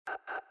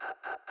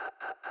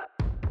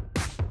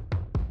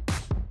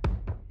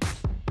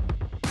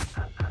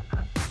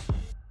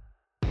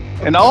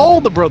And all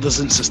the brothers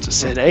and sisters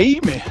said,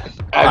 "Amen."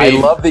 I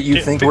love that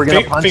you think we're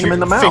going to punch him in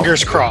the mouth.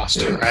 Fingers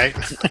crossed, right?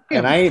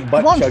 And I ain't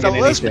butt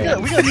chugging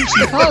anything. We got to do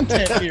some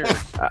content here.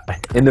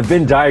 In the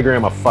Venn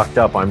diagram of fucked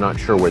up, I'm not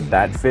sure where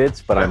that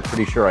fits, but I'm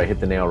pretty sure I hit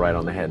the nail right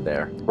on the head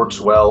there. Works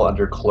well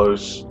under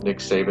close Nick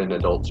Saban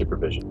adult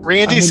supervision.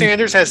 Randy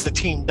Sanders has the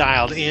team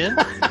dialed in.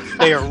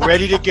 They are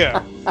ready to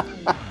go.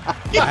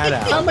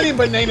 How many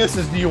bananas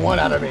do you want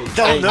out of me?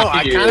 Don't know.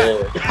 I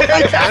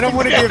kind of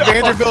want to give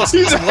Vanderbilt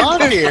some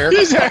love here.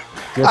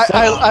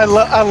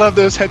 I love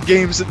those head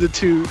games at the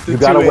two. You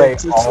got to weigh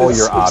all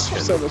your options.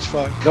 It's so much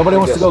fun. Nobody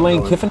wants to go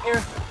Lane Kiffin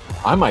here?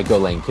 I might go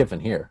Lane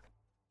Kiffin here.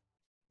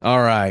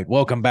 All right.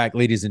 Welcome back,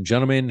 ladies and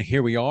gentlemen.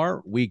 Here we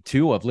are, week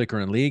 2 of Liquor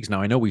and Leagues.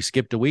 Now, I know we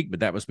skipped a week, but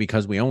that was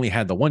because we only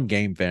had the one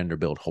game,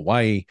 Vanderbilt,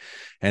 Hawaii.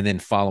 And then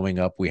following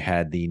up, we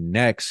had the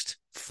next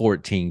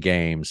 14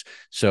 games.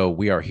 So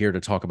we are here to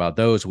talk about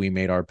those. We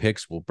made our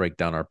picks. We'll break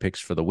down our picks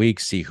for the week,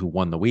 see who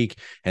won the week.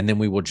 And then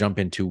we will jump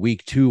into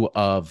week 2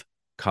 of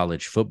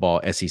college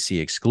football, SEC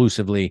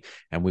exclusively,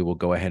 and we will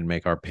go ahead and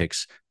make our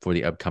picks for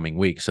the upcoming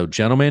week. So,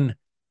 gentlemen,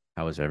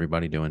 how is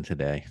everybody doing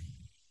today?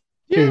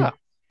 Yeah.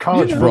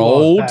 College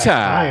roll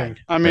tide.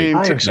 I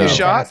mean, took some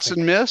shots fantastic.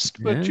 and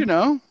missed, but you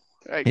know,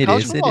 It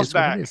college is, football's it is what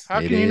it back. is. How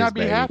It can you is, not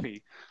be baby.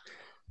 happy?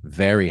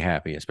 Very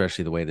happy,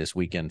 especially the way this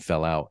weekend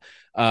fell out.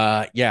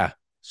 Yeah,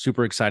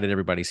 super excited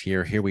everybody's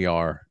here. Here we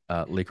are.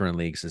 Liquor and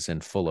Leagues is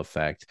in full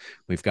effect.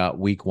 We've got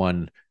week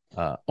 1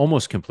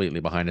 almost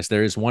completely behind us.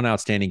 There is one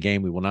outstanding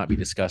game we will not be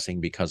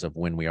discussing because of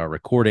when we are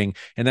recording,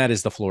 and that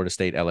is the Florida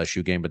State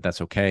LSU game, but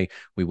that's okay.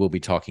 We will be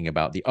talking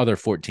about the other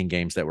 14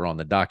 games that were on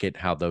the docket,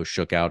 how those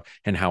shook out,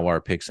 and how our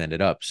picks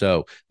ended up.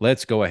 So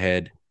let's go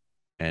ahead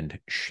and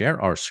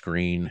share our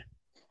screen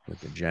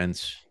with the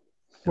gents.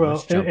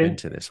 Let's jump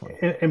into this one.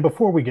 And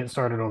before we get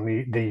started on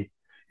the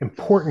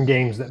important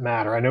games that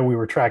matter, I know we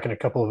were tracking a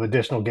couple of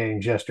additional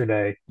games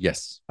yesterday.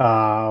 Yes.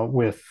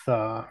 With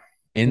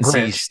NC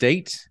Grant.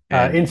 State.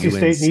 NC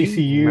State and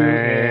ECU,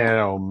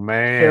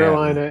 Man,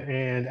 Carolina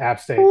and App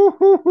State.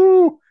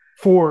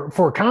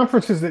 For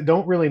conferences that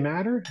don't really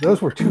matter,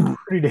 those were 2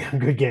 pretty damn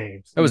good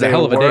games. That was a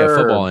hell of a day of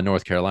football in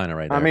North Carolina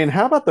right there. I mean,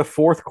 how about the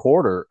fourth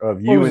quarter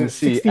of What was it, UNC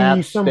 60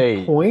 App some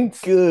State?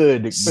 points?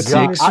 Good 6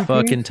 God.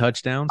 fucking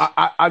touchdowns.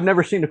 I've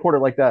never seen a quarter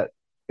like that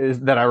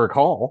that I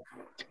recall.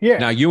 Yeah.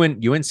 Now,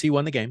 UNC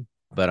won the game,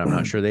 but I'm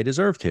not sure they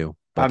deserve to.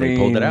 But they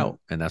pulled it out,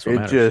 and that's what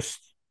matters.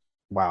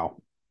 Wow.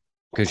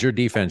 Because your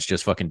defense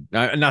just fucking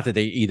not that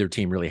either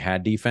team really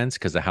had defense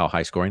because of how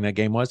high scoring that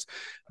game was,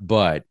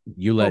 but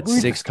you let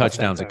 6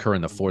 touchdowns occur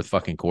in the fourth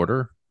fucking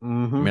quarter.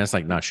 Mm-hmm. I mean, that's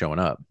like not showing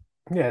up.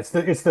 Yeah, it's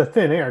the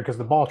thin air because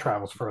the ball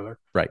travels further.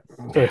 Right.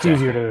 So it's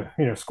easier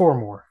to score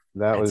more.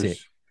 That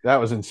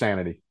was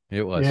insanity.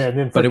 It was. Yeah, and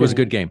then but it was a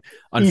good game.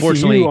 ECU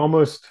Unfortunately,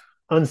 almost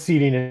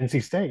unseating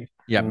NC State.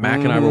 yeah, Mac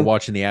and I were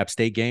watching the App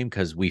State game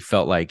because we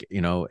felt like,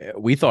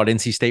 we thought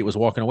NC State was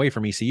walking away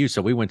from ECU.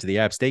 So we went to the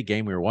App State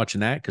game. We were watching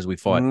that because we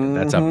thought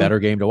that's a better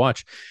game to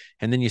watch.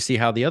 And then you see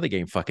how the other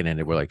game fucking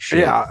ended. We're like, shit.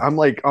 Yeah, I'm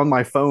like on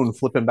my phone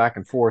flipping back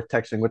and forth,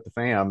 texting with the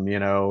fam,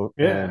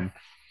 and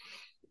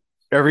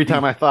every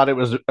time I thought it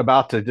was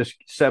about to just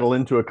settle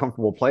into a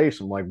comfortable place,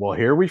 I'm like, well,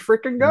 here we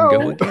freaking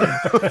go.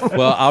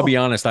 Well, I'll be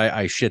honest.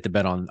 I shit the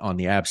bed on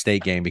the App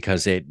State game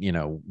because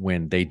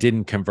when they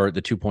didn't convert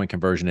the 2-point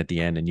conversion at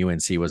the end and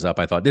UNC was up,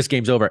 I thought this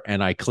game's over.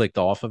 And I clicked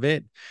off of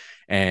it.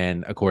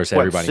 And of course,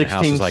 everybody in the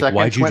house was like,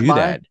 why'd you do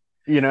that?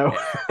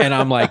 And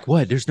I'm like,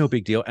 what? There's no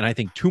big deal. And I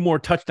think 2 more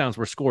touchdowns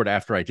were scored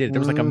after I did it. There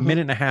was like a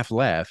minute and a half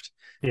left.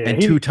 Yeah,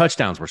 and 2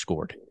 touchdowns were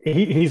scored.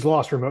 He's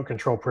lost remote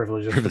control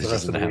privileges for the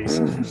rest of the week.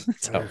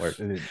 That's how it works.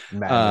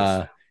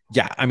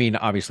 Yeah, I mean,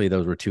 obviously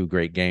those were 2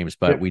 great games,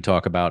 but we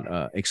talk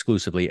about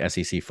exclusively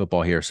SEC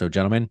football here. So,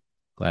 gentlemen,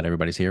 glad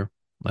everybody's here.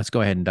 Let's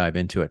go ahead and dive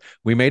into it.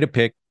 We made a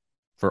pick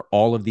for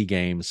all of the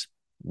games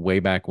way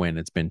back when.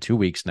 It's been 2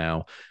 weeks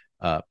now.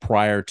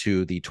 Prior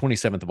to the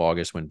 27th of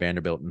August when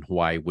Vanderbilt and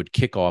Hawaii would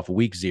kick off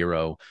week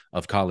 0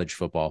 of college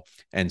football.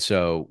 And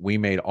so we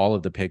made all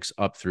of the picks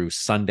up through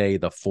Sunday,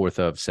 the 4th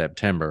of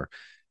September.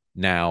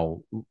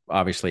 Now,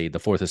 obviously, the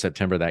 4th of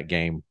September, that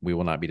game we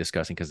will not be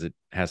discussing because it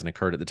hasn't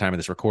occurred at the time of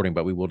this recording,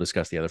 but we will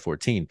discuss the other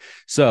 14.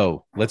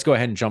 So let's go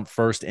ahead and jump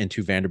first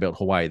into Vanderbilt,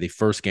 Hawaii, the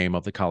first game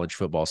of the college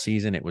football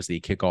season. It was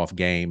the kickoff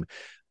game.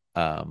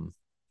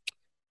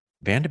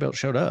 Vanderbilt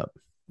showed up.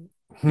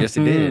 Yes,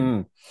 it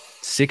did.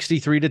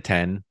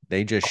 63-10.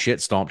 They just shit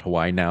stomped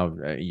Hawaii. Now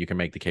you can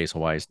make the case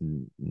Hawaii's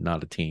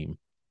not a team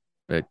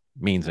that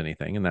means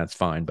anything, and that's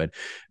fine. But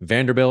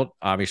Vanderbilt,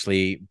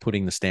 obviously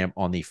putting the stamp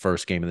on the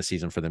first game of the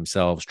season for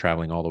themselves,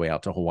 traveling all the way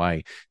out to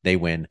Hawaii. They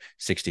win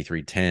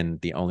 63-10.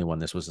 The only one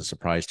this was a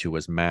surprise to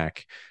was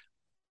Mac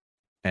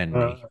and me.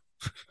 I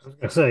was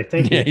gonna say,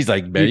 thank you. Yeah, he's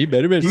like, you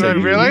better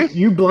really?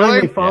 You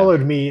blindly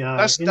followed me.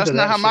 That's not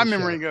how my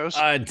memory goes.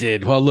 I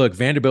did. Well, look,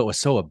 Vanderbilt was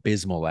so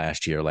abysmal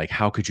last year. Like,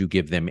 how could you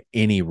give them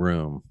any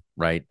room,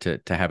 right,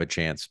 to have a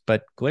chance?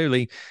 But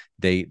clearly,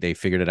 they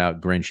figured it out.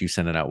 Grinch, you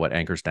sent it out. What,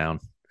 anchors down?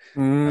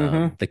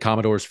 The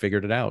Commodores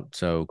figured it out.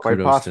 So quite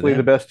kudos possibly to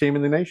them. the best team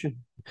in the nation.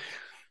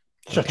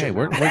 Okay,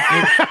 we're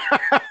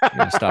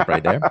gonna stop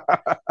right there.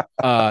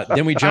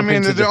 Then we jump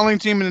into they're the only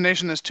team in the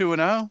nation that's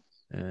 2-0,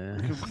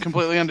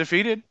 completely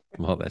undefeated.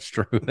 Well, that's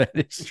true. That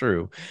is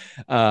true.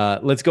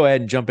 Let's go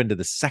ahead and jump into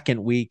the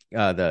second week.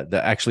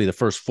 Actually the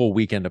first full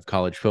weekend of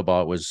college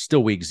football. It was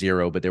still week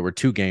 0, but there were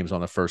 2 games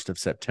on the 1st of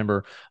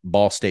September: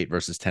 Ball State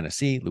versus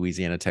Tennessee,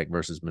 Louisiana Tech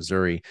versus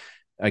Missouri.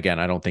 Again,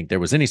 I don't think there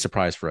was any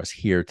surprise for us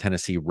here.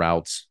 Tennessee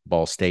routs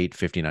Ball State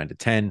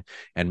 59-10,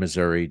 and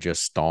Missouri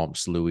just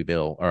stomps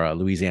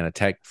Louisiana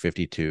Tech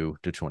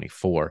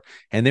 52-24.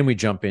 And then we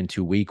jump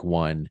into week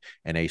 1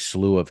 and a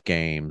slew of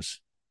games.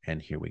 And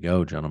here we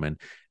go, gentlemen.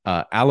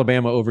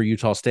 Alabama over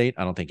Utah State.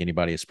 I don't think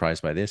anybody is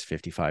surprised by this.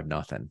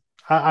 55-0.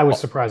 I was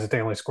surprised that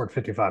they only scored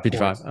 55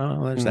 points.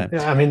 Oh, there's that.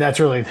 Yeah, I mean, that's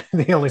really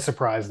the only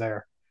surprise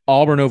there.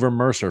 Auburn over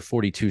Mercer,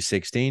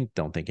 42-16.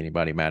 Don't think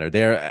anybody mattered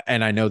there.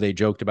 And I know they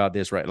joked about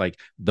this, right? Like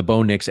the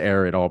Bo Nix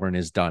era at Auburn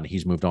is done.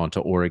 He's moved on to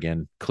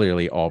Oregon.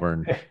 Clearly,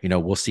 Auburn,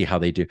 we'll see how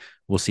they do.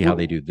 We'll see how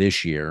they do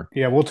this year.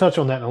 Yeah, we'll touch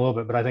on that in a little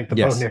bit, but I think the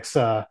Bo Nix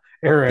era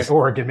at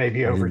Oregon may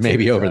be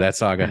over. That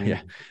saga.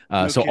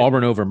 Yeah. So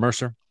Auburn over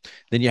Mercer.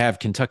 Then you have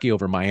Kentucky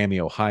over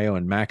Miami, Ohio.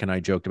 And Mac and I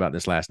joked about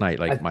this last night.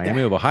 Like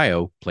Miami of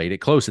Ohio played it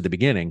close at the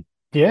beginning.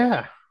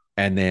 Yeah.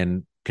 And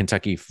then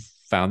Kentucky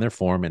found their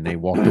form and they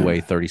walked away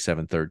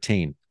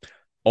 37-13.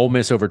 Ole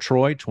Miss over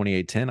Troy,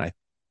 28-10.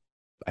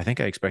 I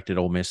think I expected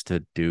Ole Miss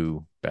to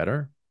do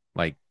better,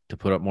 like to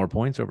put up more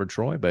points over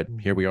Troy, but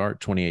here we are at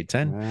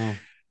 28-10. Wow.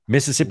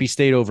 Mississippi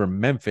State over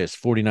Memphis,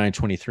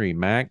 49-23.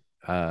 Mac,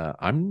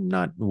 I'm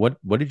not. What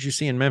did you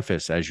see in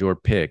Memphis as your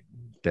pick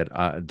that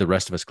the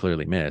rest of us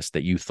clearly missed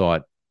that you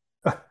thought?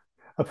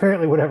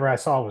 Apparently, whatever I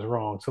saw was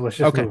wrong. So let's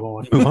just move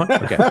on.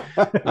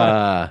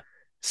 Okay.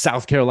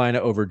 South Carolina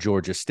over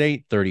Georgia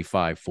State,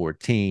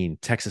 35-14.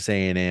 Texas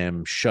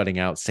A&M shutting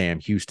out Sam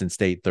Houston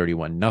State,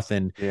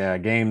 31-0. Yeah, a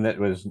game that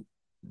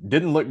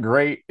didn't look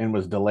great and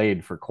was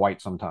delayed for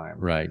quite some time.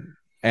 Right.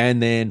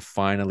 And then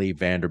finally,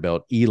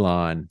 Vanderbilt,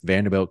 Elon.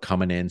 Vanderbilt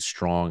coming in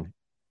strong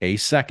a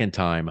second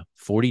time,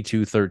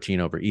 42-13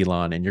 over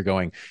Elon. And you're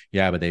going,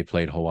 yeah, but they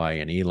played Hawaii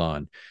and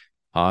Elon.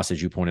 Haas,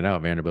 as you pointed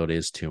out, Vanderbilt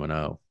is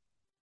 2-0.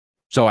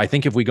 So I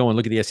think if we go and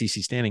look at the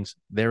SEC standings,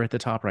 they're at the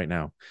top right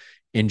now.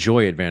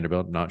 Enjoy it,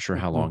 Vanderbilt. Not sure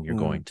how long you're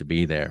going to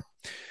be there.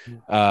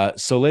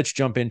 So let's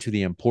jump into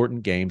the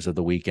important games of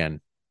the weekend,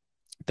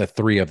 the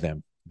 3 of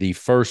them. The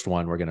first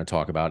one we're going to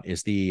talk about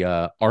is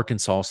the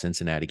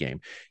Arkansas-Cincinnati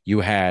game. You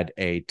had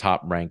a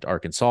top-ranked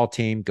Arkansas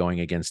team going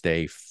against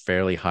a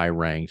fairly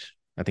high-ranked,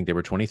 I think they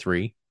were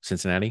 23,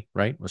 Cincinnati,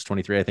 right? It was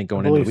 23, I think,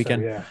 going into the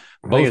weekend. So, yeah.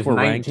 Both were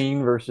 19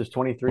 ranked. versus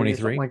 23,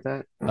 something like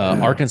that.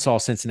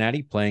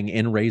 Arkansas-Cincinnati playing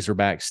in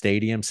Razorback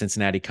Stadium.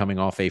 Cincinnati coming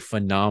off a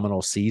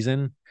phenomenal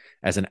season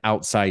as an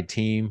outside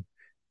team.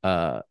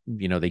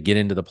 They get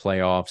into the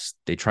playoffs.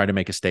 They try to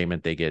make a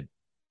statement. They get,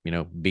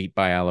 beat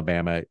by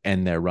Alabama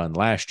and their run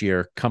last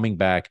year, coming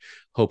back,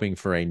 hoping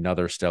for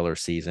another stellar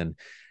season.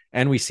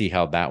 And we see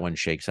how that one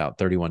shakes out.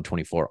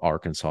 31-24,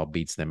 Arkansas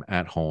beats them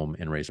at home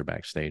in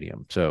Razorback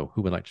Stadium. So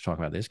who would like to talk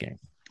about this game?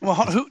 Well,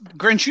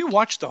 Grinch, you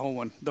watched the whole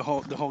one, the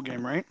whole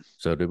game, right?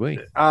 So did we.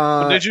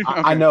 Did you?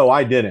 Okay. I know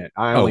I didn't.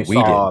 I only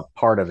saw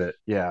part of it.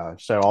 Yeah.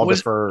 So I'll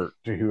defer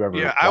to whoever.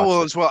 Yeah, I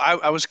will as well.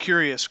 I was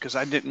curious because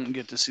I didn't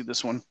get to see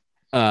this one.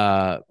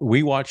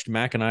 We watched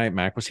Mac and I.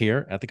 Mac was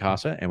here at the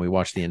Casa, and we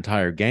watched the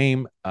entire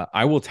game.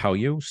 I will tell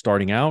you,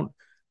 starting out,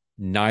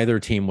 neither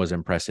team was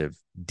impressive.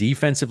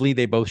 Defensively,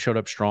 they both showed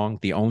up strong.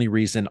 The only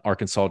reason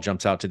Arkansas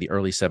jumps out to the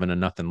early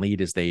 7-0 lead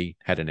is they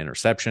had an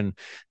interception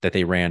that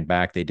they ran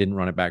back. They didn't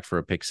run it back for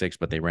a pick 6,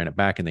 but they ran it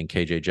back. And then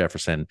KJ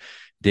Jefferson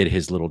did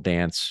his little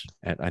dance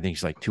at, I think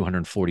he's like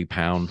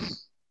 240-pound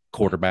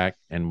quarterback,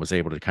 and was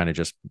able to kind of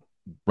just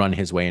run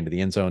his way into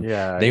the end zone.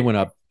 Yeah, they went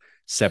up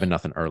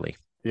 7-0 early.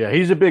 Yeah,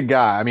 he's a big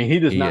guy. I mean, he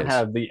does not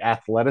have the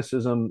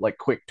athleticism, like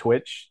quick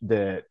twitch,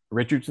 that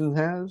Richardson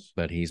has.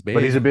 But he's big.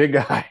 But he's a big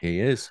guy.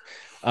 He is.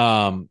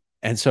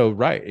 And so,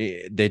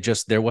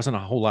 there wasn't a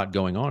whole lot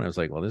going on. It was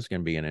like, well, this is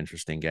going to be an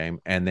interesting game.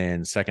 And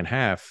then second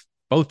half,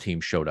 both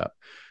teams showed up.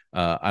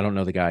 I don't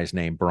know the guy's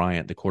name,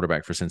 Bryant, the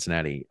quarterback for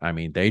Cincinnati. I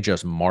mean, they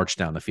just marched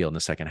down the field in the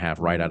second half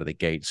right out of the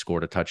gate,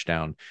 scored a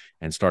touchdown,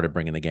 and started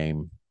bringing the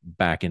game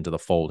back into the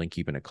fold and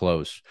keeping it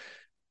close.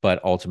 But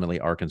ultimately,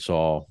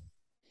 Arkansas,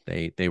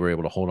 they were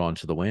able to hold on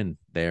to the win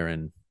there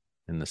in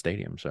the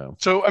stadium.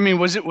 So I mean,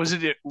 was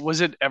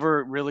it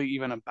ever really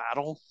even a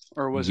battle,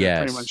 or was it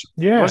pretty much?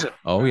 Yeah. Was it?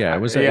 Oh yeah, it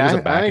was a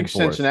back I think and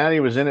forth.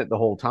 Cincinnati was in it the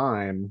whole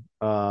time.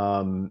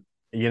 Of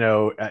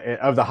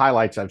the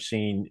highlights I've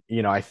seen,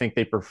 I think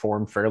they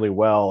performed fairly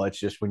well. It's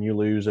just when you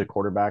lose a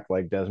quarterback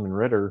like Desmond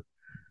Ridder,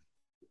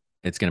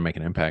 it's going to make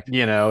an impact.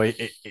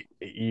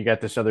 You got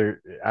this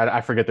other,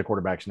 I forget the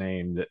quarterback's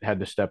name that had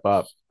to step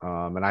up.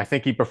 And I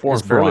think he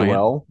performed fairly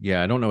well.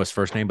 Yeah. I don't know his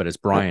first name, but it's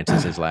Bryant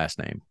is his last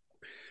name.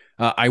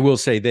 I will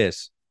say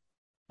this.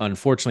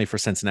 Unfortunately for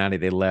Cincinnati,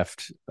 they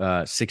left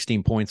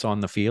 16 points on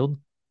the field.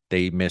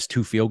 They missed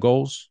 3 field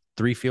goals,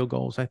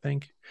 I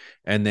think.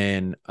 And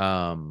then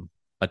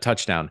a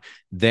touchdown.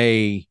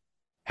 They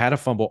had a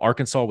fumble.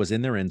 Arkansas was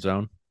in their end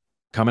zone.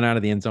 coming out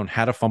of the end zone,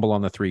 had a fumble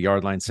on the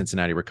 3-yard line.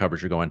 Cincinnati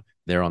recovers. You're going,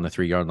 they're on the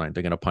 3-yard line.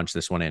 They're going to punch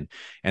this one in.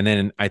 And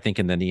then I think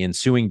in the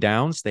ensuing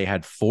downs, they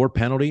had 4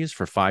 penalties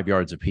for 5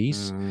 yards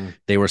apiece.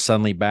 They were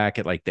suddenly back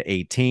at like the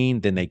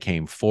 18. Then they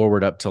came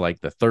forward up to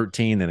like the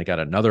 13. Then they got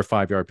another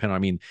 5-yard penalty. I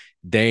mean,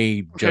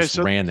 they just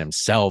ran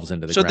themselves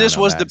into the ground. So this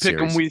was the pick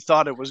 'em we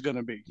thought it was going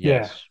to be.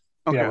 Yes.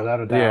 Okay. Yeah,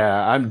 without a doubt.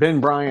 Yeah, I'm Ben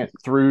Bryant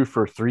threw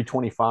for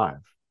 325.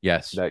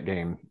 Yes. That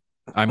game.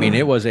 I mean,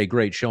 it was a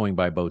great showing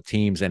by both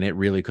teams, and it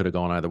really could have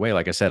gone either way.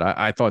 Like I said,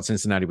 I thought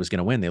Cincinnati was going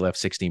to win. They left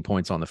 16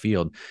 points on the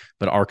field,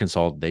 but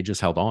Arkansas, they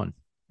just held on,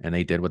 and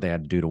they did what they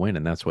had to do to win,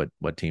 and that's what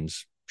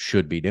teams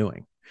should be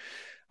doing.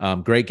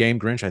 Great game,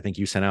 Grinch. I think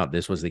you sent out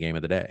this was the game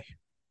of the day.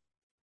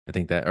 I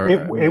think that, or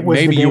it was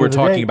maybe you were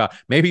talking about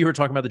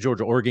the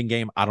Georgia-Oregon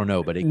game. I don't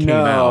know, but it came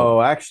out.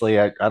 No, actually,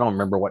 I don't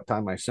remember what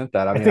time I sent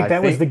that. I think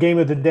that was the game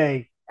of the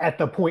day. At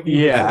the point,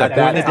 at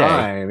that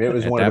time, it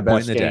was one of the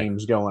best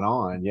games going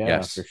on. Yeah,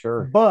 yes, for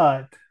sure.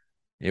 But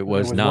it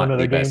was not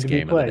the best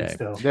game of the day.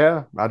 Still.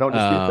 Yeah, I don't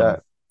dispute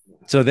that.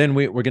 So then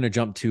we're going to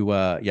jump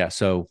to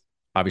so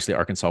obviously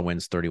Arkansas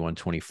wins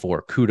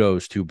 31-24.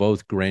 Kudos to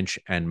both Grinch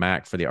and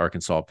Mac for the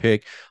Arkansas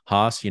pick.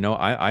 Haas,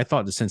 I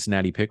thought the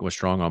Cincinnati pick was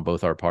strong on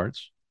both our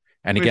parts.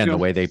 And again, the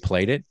way they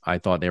played it, I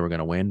thought they were going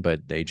to win,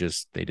 but they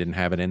didn't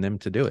have it in them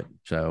to do it.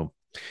 So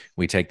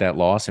we take that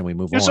loss and we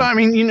move on. So, I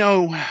mean,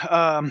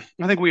 I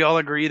think we all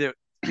agree that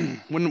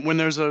when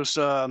there's those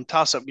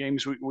toss-up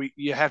games,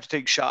 you have to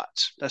take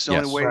shots. That's the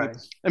only way. Right.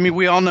 I mean,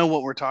 we all know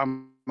what we're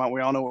talking about.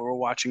 We all know what we're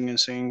watching and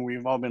seeing.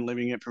 We've all been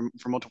living it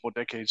for multiple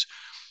decades.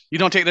 You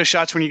don't take those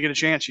shots when you get a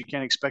chance. You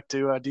can't expect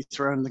to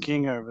dethrone the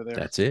king over there.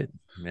 That's it.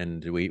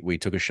 And we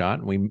took a shot.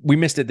 And we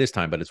missed it this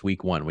time, but it's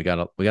week 1. We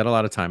got a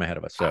lot of time ahead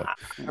of us. So,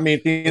 I mean,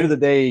 at the end of the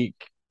day,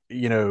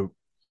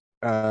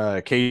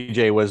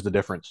 KJ was the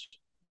difference.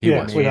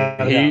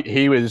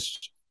 He was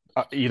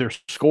either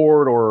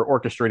scored or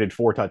orchestrated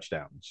 4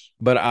 touchdowns.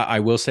 But I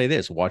will say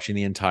this, watching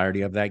the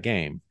entirety of that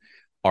game,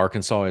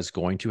 Arkansas is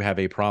going to have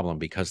a problem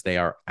because they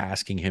are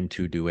asking him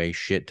to do a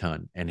shit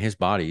ton. And his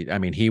body, I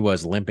mean, he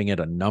was limping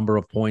at a number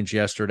of points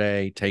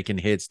yesterday, taking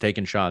hits,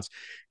 taking shots.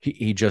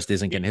 He just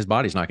isn't getting, his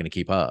body's not going to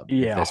keep up.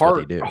 Yeah,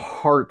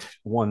 Hart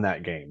won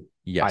that game.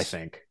 Yes. I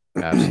think.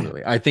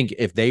 Absolutely. I think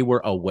if they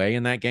were away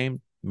in that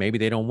game, maybe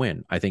they don't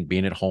win. I think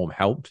being at home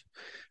helped.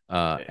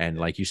 And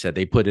like you said,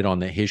 they put it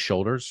on his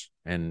shoulders,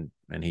 and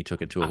he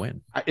took it to a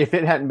win. If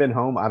it hadn't been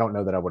home, I don't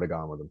know that I would have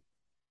gone with him.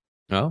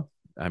 No,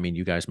 I mean,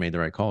 you guys made the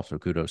right call, so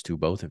kudos to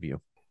both of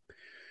you.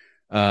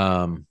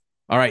 All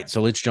right,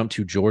 so let's jump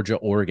to Georgia,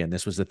 Oregon.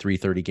 This was the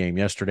 3:30 game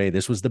yesterday.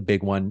 This was the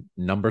big one,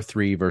 number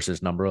 3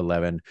 versus number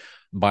 11.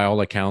 By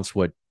all accounts,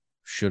 what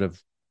should have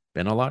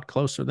been a lot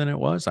closer than it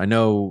was. I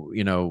know,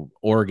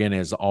 Oregon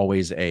is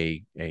always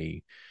a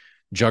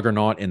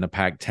juggernaut in the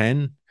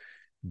Pac-10.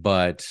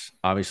 But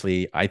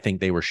obviously, I think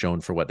they were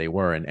shown for what they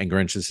were. And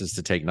Grinch, this is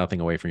to take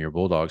nothing away from your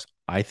Bulldogs.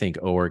 I think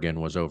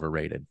Oregon was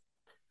overrated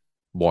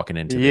walking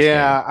into this game.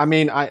 I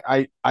mean,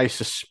 I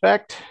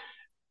suspect,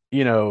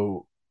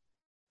 their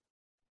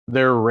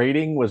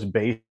rating was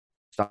based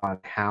on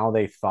how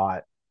they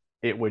thought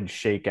it would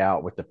shake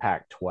out with the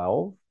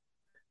Pac-12.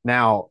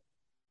 Now,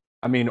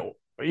 I mean,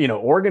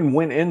 Oregon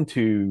went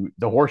into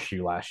the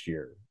Horseshoe last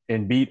year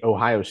and beat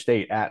Ohio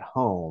State at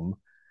home.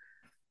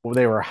 Well,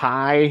 they were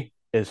high.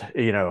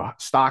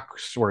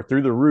 Stocks were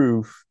through the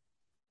roof,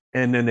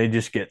 and then they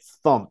just get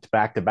thumped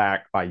back to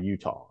back by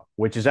Utah,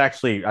 which is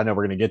actually, I know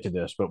we're going to get to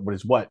this, but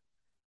is what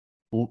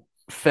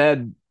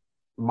fed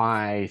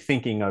my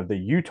thinking of the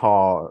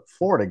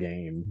Utah-Florida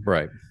game.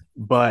 Right.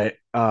 But,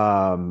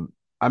 I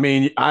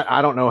mean,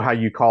 I don't know how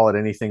you call it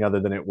anything other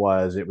than it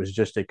was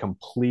just a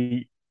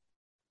complete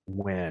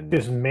win.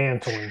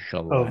 Dismantling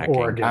of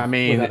Oregon. I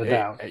mean,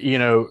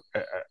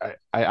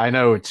 I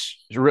know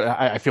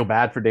I feel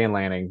bad for Dan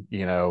Lanning,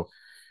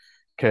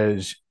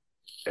 because,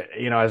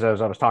 as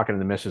I was talking to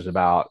the missus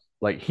about,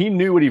 like, he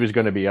knew what he was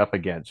going to be up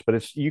against,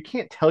 but you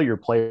can't tell your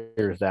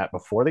players that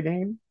before the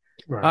game.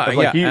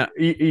 Right.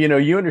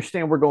 You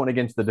understand we're going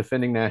against the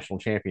defending national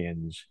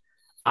champions.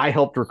 I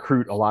helped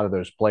recruit a lot of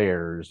those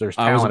players. There's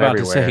talent I was about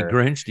everywhere. to say,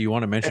 Grinch, do you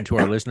want to mention to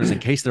our listeners, in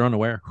case they're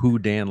unaware, who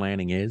Dan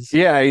Lanning is?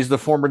 Yeah, he's the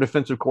former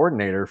defensive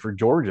coordinator for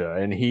Georgia,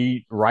 and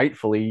he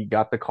rightfully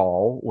got the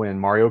call when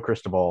Mario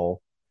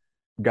Cristobal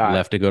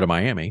left to go to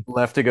Miami.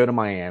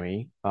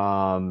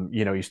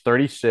 He's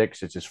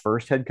 36. It's his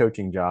first head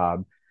coaching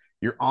job.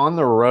 You're on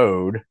the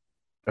road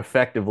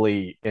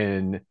effectively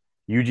in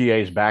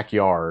UGA's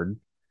backyard.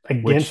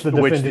 Against the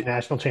defending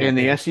national champion. And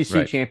the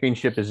SEC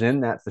championship is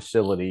in that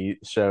facility.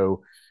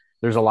 So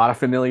there's a lot of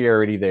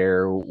familiarity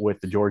there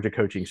with the Georgia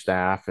coaching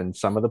staff and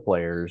some of the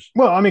players.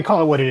 Well, I mean,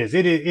 call it what it is.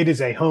 It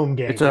is a home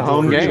game. It's a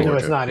home game. No,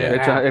 it's not.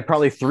 It's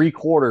probably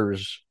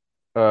 3/4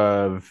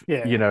 of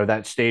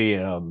that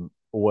stadium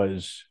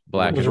was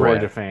black and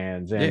Georgia red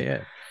fans.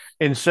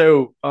 And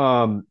so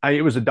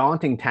it was a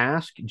daunting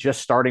task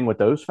just starting with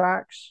those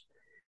facts.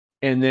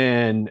 And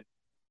then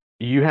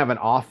you have an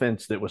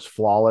offense that was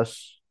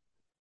flawless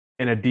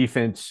and a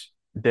defense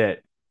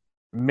that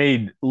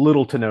made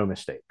little to no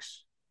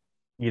mistakes.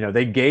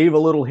 they gave a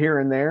little here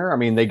and there. I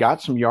mean, they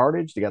got some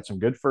yardage, they got some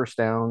good first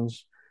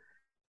downs.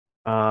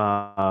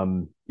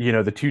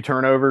 The 2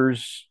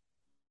 turnovers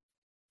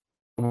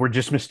were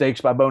just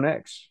mistakes by Bo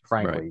Nix,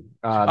 frankly.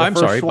 Right. I'm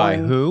sorry, by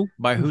who?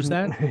 By who's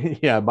that?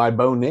 Yeah, by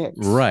Bo Nix.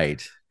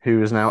 Right.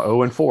 Who is now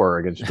 0-4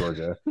 against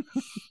Georgia.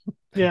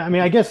 Yeah, I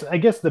mean, I guess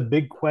the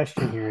big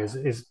question here is,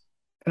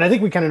 and I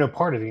think we kind of know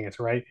part of the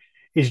answer, right?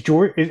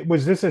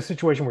 Was this a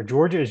situation where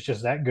Georgia is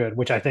just that good,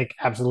 which I think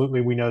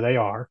absolutely we know they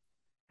are,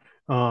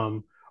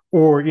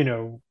 or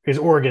is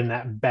Oregon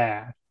that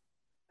bad?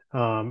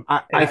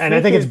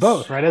 I think it's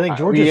both, right? I think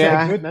Georgia's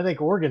that good, and I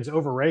think Oregon's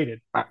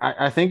overrated.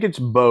 I think it's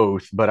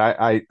both, but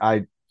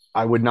I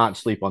would not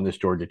sleep on this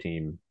Georgia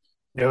team.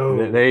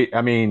 No,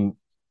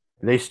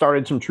 they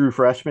started some true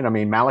freshmen. I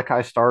mean,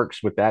 Malachi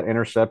Starks with that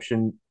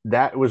interception,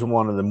 that was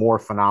one of the more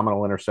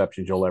phenomenal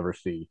interceptions you'll ever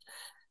see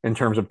in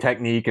terms of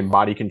technique and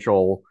body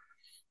control.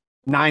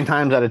 9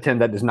 times out of 10,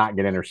 that does not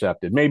get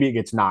intercepted. Maybe it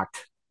gets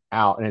knocked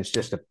out and it's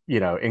just a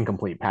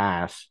incomplete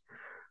pass.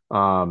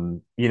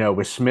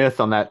 With Smith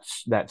on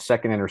that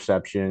second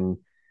interception,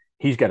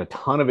 he's got a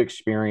ton of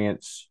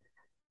experience.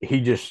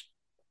 He just,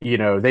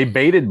 they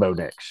baited Bo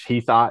Nix.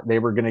 He thought they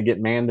were going to get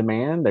man to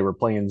man. They were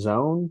playing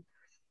zone.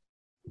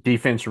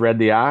 Defense read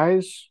the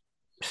eyes,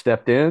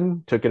 stepped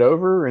in, took it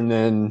over, and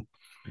then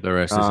the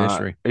rest is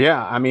history.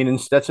 Yeah, I mean, and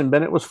Stetson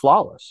Bennett was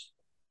flawless.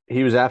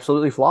 He was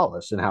absolutely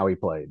flawless in how he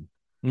played.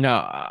 No,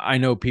 I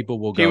know people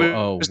will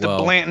go, the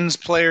Blanton's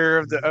player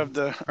of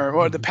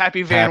the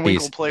Pappy Van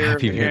Winkle player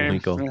of the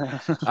game.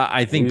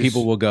 I think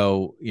people will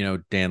go,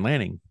 Dan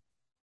Lanning,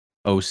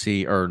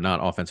 OC, or not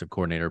offensive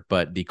coordinator,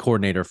 but the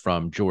coordinator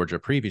from Georgia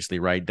previously,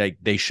 right?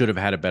 They should have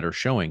had a better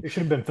showing. It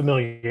should have been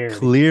familiar.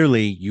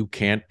 Clearly, you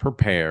can't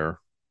prepare.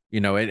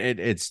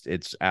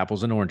 It's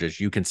apples and oranges.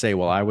 You can say,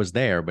 well, I was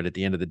there, but at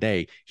the end of the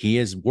day, he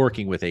is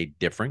working with a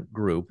different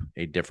group,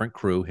 a different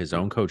crew, his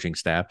own coaching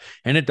staff,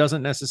 and it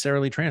doesn't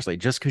necessarily translate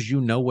just because you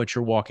know what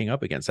you're walking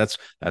up against.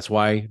 That's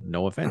why,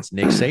 no offense,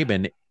 Nick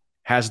Saban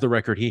has the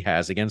record he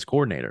has against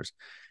coordinators,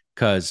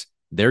 because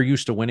they're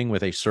used to winning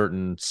with a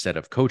certain set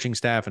of coaching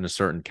staff and a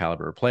certain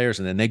caliber of players,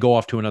 and then they go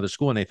off to another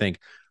school and they think,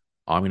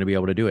 I'm going to be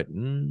able to do it.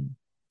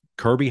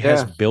 Kirby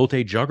has built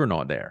a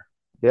juggernaut there.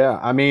 Yeah,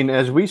 I mean,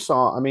 as we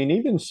saw,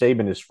 even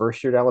Saban his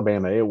first year at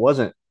Alabama, it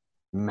wasn't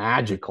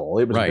magical.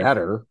 It was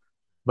better,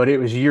 but it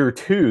was year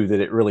 2 that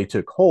it really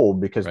took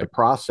hold because the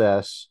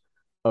process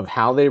of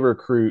how they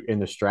recruit and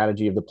the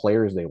strategy of the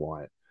players they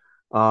want.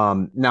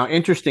 Now,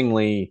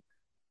 interestingly,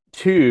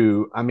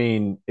 too,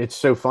 it's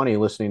so funny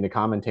listening to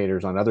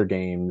commentators on other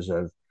games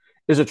of,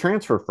 is a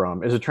transfer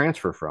from,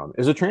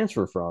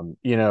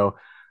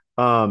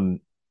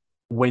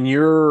 when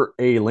you're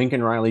a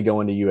Lincoln Riley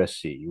going to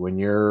USC, when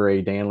you're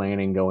a Dan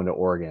Lanning going to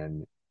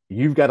Oregon,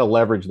 you've got to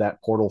leverage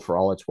that portal for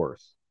all it's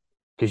worth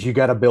because you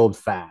got to build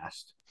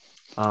fast.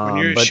 When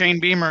you're Shane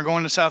Beamer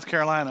going to South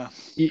Carolina,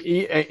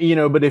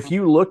 but if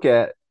you look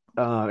at,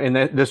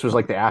 this was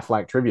like the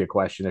Aflac trivia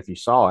question, if you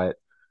saw it,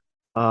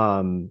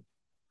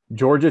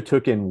 Georgia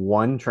took in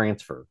 1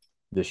 transfer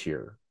this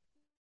year.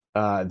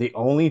 The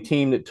only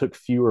team that took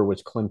fewer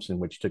was Clemson,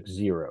 which took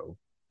 0.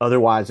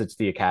 Otherwise, it's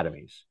the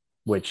academies,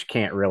 which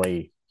can't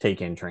really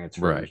take in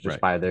transfers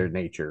by their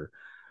nature.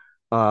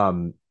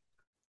 So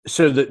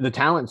the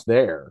talent's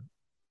there,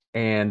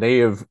 and they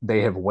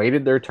have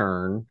waited their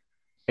turn,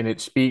 and it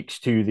speaks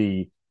to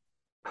the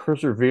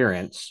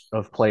perseverance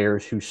of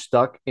players who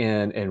stuck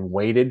in and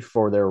waited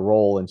for their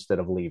role instead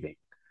of leaving.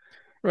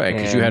 Right,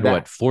 because you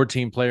had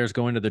 14 players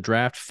going to the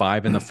draft,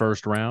 5 in the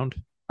first round.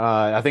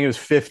 I think it was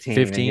 15.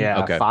 15?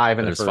 Yeah, okay. 5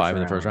 in the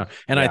first round.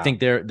 And I think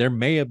there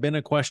may have been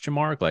a question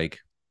mark, like,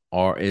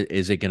 or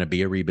is it going to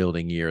be a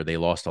rebuilding year? They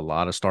lost a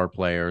lot of star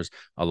players,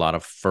 a lot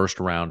of first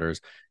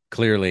rounders.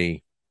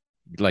 Clearly,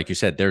 like you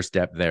said, there's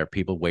depth there.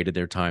 People waited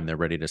their time. They're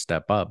ready to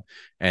step up.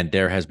 And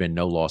there has been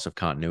no loss of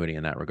continuity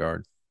in that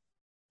regard.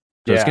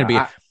 So it's going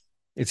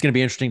to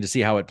be interesting to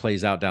see how it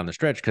plays out down the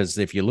stretch, because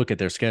if you look at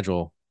their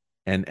schedule,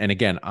 and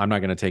again, I'm not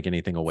going to take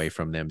anything away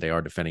from them. They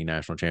are defending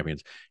national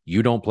champions.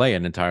 You don't play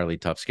an entirely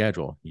tough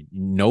schedule.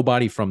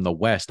 Nobody from the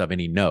West of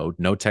any note,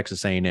 no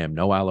Texas A&M,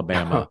 no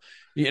Alabama,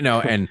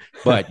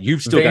 but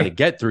you've still got to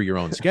get through your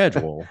own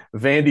schedule.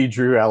 Vandy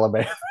drew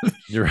Alabama.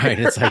 You're right.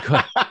 It's like,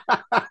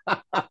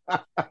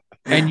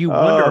 and you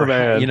wonder,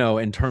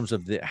 in terms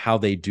of how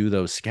they do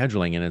those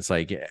scheduling. And it's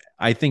like,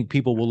 I think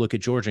people will look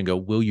at Georgia and go,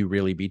 will you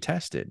really be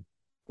tested?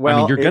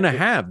 Well, you're going to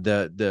have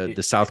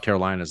the South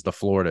Carolinas, the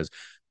Floridas,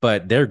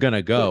 but they're going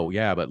to go,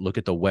 but look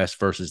at the West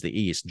versus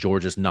the East.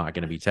 Georgia's not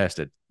going to be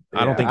tested.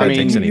 I don't think that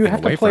takes anything away from you. You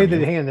have to play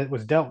the hand that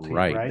was dealt to you,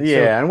 right?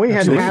 Yeah, and we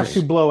have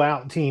to blow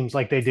out teams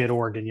like they did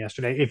Oregon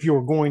yesterday if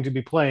you're going to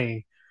be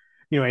playing,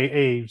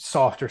 a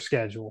softer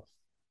schedule.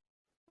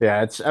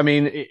 Yeah,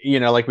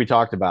 like we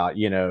talked about,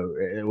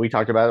 we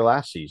talked about it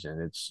last season.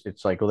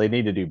 It's like, well, they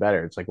need to do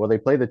better. It's like, well, they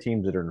play the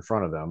teams that are in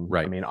front of them.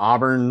 Right.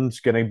 Auburn's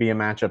going to be a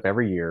matchup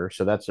every year,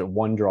 so that's a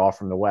 1 draw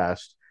from the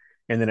West,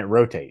 and then it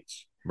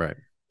rotates. Right.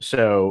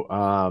 So,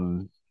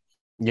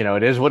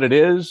 it is what it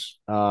is.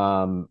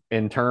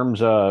 In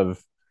terms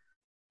of,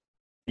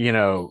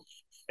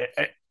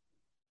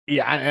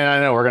 Yeah, and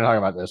I know we're going to talk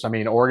about this. I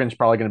mean, Oregon's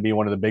probably going to be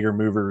one of the bigger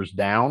movers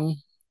down.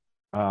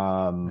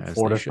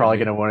 Florida's probably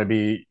going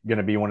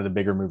to be one of the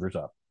bigger movers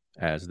up.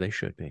 As they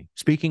should be.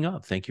 Speaking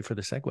of, thank you for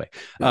the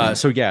segue.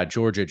 So yeah,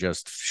 Georgia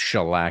just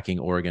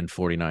shellacking Oregon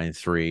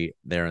 49-3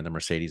 there in the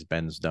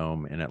Mercedes-Benz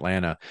Dome in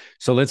Atlanta.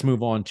 So let's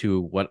move on to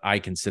what I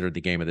consider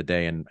the game of the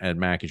day. And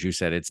Mac, as you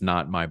said, it's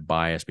not my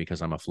bias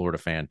because I'm a Florida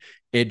fan.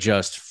 It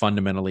just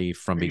fundamentally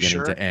from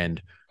beginning to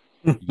end.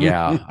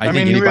 Yeah, I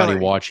think anybody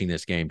watching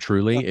this game,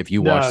 truly, if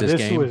you watch this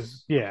game,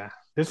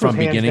 this from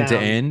beginning to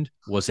end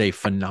was a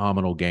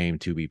phenomenal game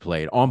to be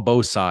played on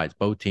both sides.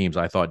 Both teams,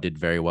 I thought, did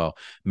very well.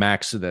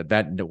 Max,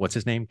 that what's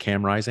his name?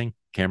 Cameron Rising,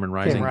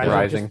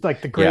 just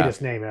like the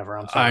greatest name ever.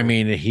 I'm sorry. I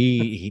mean,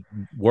 he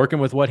working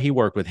with what he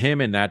worked with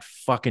him and that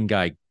fucking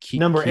guy.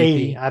 Number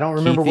 80. I don't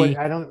remember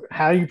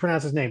how do you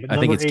pronounce his name? But I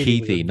think it's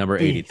Keithy. Number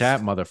 80.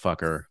 That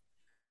motherfucker.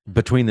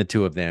 Between the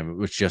two of them, it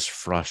was just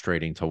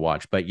frustrating to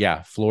watch. But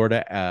yeah,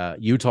 Florida,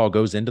 Utah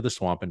goes into the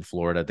swamp in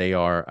Florida. They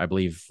are, I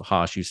believe,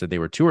 Haas, you said they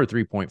were 2 or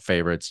 3 point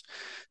favorites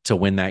to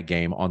win that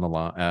game on the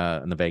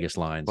line, in the Vegas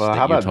lines. Well,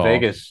 how about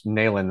Vegas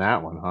nailing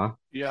that one, huh?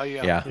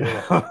 Yeah.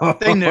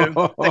 They knew.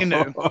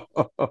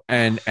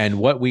 And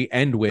what we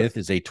end with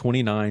is a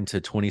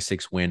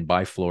 29-26 win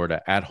by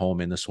Florida at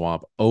home in the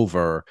swamp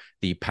over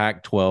the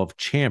Pac-12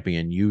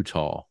 champion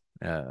Utah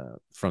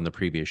from the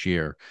previous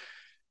year.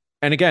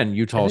 And again,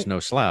 Utah's no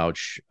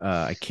slouch.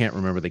 I can't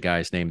remember the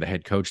guy's name, the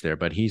head coach there,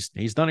 but he's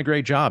done a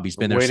great job. He's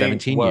been there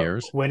 17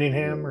 years.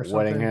 Whittingham or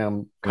something?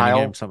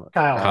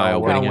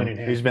 Kyle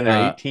Whittingham. He's been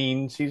there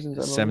 18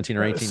 seasons. 17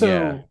 or 18,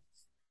 yeah.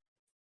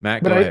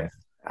 Matt, go ahead.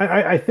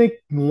 I think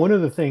one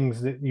of the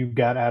things that you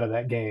got out of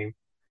that game,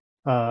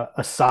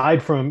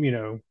 aside from,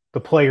 the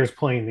players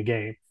playing the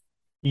game,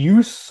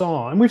 you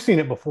saw, and we've seen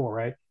it before,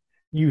 right?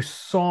 You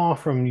saw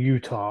from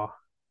Utah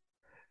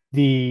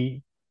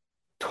the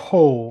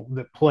toll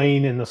that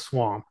playing in the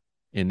swamp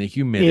in the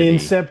humidity in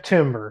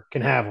September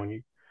can have on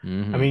you.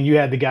 I mean, you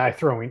had the guy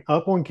throwing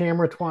up on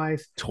camera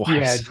twice. You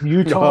had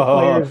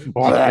Utah players.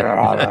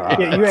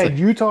 You had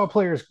Utah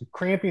players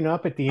cramping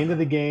up at the end of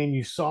the game.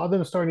 You saw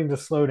them starting to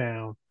slow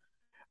down.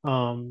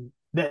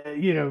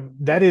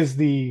 That is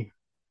the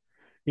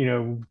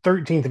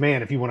 13th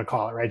man, if you want to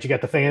call it, right? You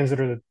got the fans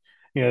that are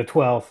the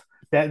 12th.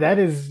 That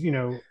is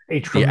a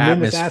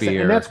tremendous asset,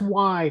 and that's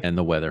why. And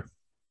the weather.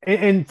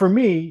 And for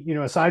me,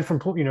 aside from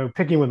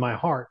picking with my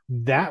heart,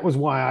 that was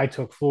why I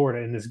took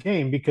Florida in this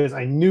game, because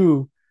I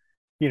knew,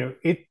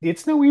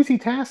 it's no easy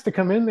task to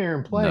come in there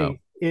and play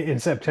in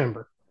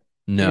September.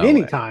 No, at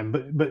any time.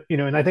 But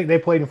and I think they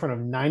played in front of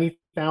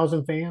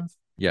 90,000 fans.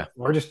 Yeah,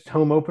 largest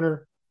home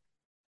opener.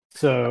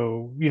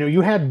 So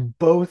you had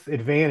both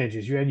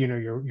advantages. You had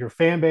your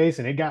fan base,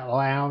 and it got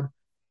loud,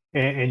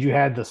 and you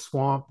had the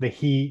swamp, the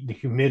heat, the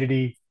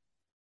humidity.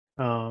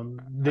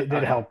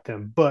 That helped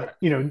them. But,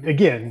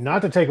 again,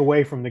 not to take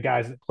away from the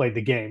guys that played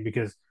the game,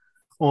 because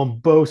on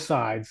both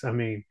sides, I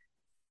mean,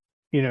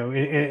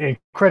 and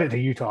credit to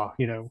Utah,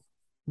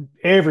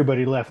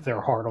 everybody left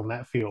their heart on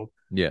that field.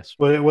 Yes.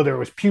 Whether it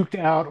was puked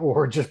out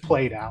or just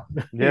played out.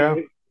 Yeah.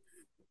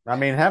 I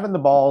mean, having the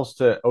balls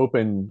to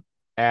open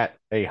at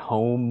a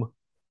home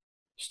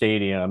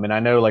stadium, and I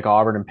know like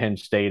Auburn and Penn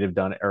State have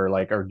done it, or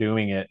like are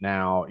doing it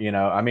now,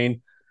 I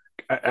mean,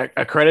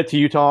 a credit to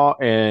Utah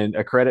and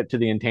a credit to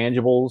the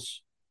intangibles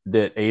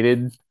that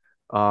aided.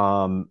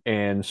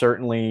 And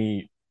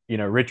certainly,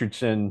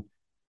 Richardson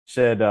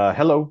said,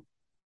 hello,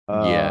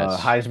 yes,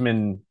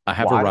 Heisman. I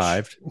have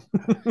arrived.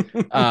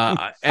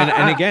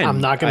 And again,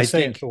 I'm not going to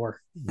say it,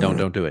 Thor.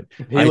 Don't do it.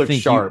 He looks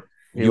sharp.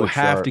 You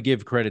have to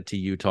give credit to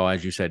Utah.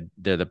 As you said,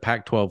 they're the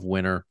Pac-12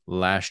 winner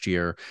last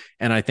year.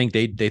 And I think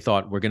they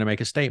thought, we're going to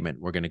make a statement.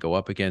 We're going to go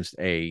up against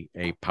a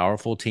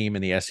powerful team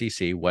in the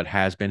SEC, what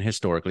has been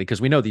historically, because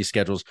we know these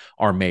schedules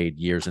are made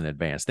years in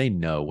advance. They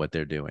know what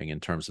they're doing in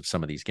terms of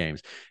some of these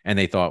games. And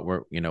they thought,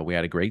 we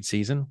had a great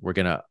season. We're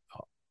going to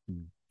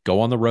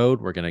go on the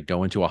road. We're going to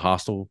go into a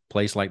hostile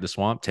place like the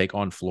swamp, take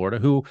on Florida,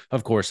 who,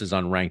 of course, is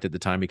unranked at the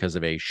time because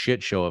of a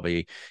shit show of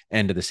a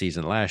end of the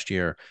season last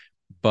year.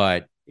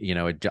 But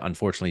it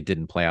unfortunately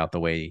didn't play out the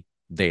way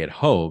they had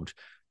hoped.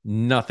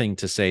 Nothing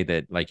to say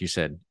that, like you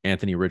said,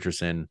 Anthony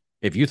Richardson,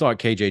 if you thought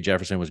KJ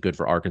Jefferson was good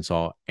for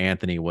Arkansas,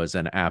 Anthony was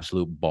an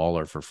absolute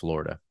baller for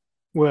Florida.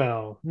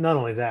 Well, not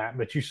only that,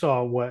 but you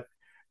saw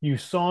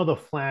the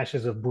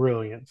flashes of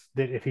brilliance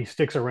that if he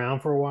sticks around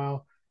for a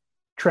while,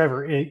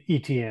 Trevor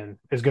Etienne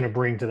is going to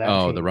bring to that team.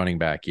 Oh, the running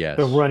back, yes.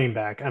 The running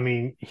back. I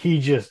mean, he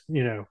just,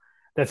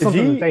 that's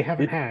something that they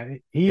haven't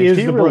had. Is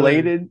he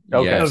related?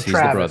 Okay. Yes, he's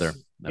Travis. the brother.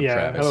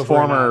 Travis.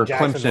 Former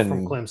Clemson.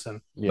 From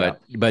Clemson. Yeah.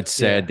 But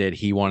said that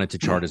he wanted to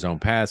chart his own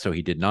path, so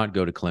he did not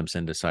go to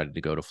Clemson, decided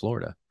to go to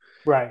Florida.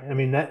 Right. I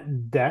mean,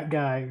 that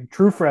guy,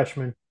 true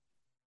freshman,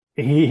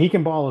 he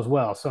can ball as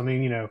well. So, I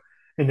mean,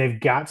 and they've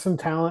got some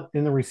talent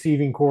in the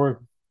receiving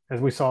core,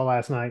 as we saw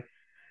last night.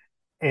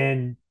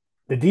 And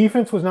the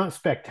defense was not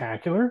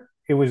spectacular.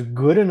 It was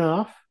good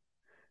enough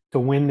to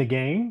win the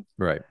game.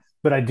 Right.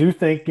 But I do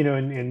think,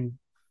 and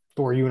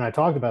Thor, you and I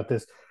talked about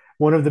this,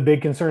 one of the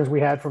big concerns we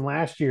had from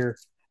last year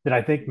that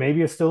I think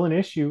maybe is still an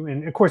issue.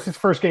 And of course, it's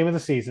first game of the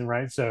season,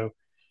 right? So,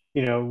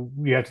 you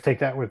have to take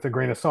that with a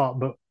grain of salt.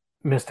 But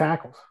missed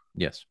tackles.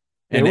 Yes.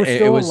 There were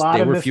still a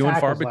lot of missed few and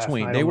far tackles last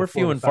between. night They on the were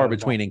few Florida and side far of the ball.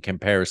 between in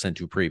comparison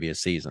to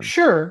previous seasons.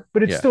 Sure,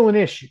 but it's still an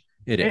issue.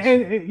 It is.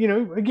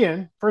 And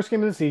again, first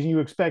game of the season, you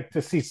expect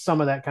to see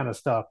some of that kind of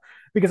stuff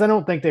because I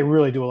don't think they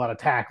really do a lot of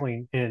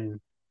tackling in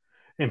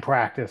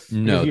practice.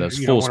 No, those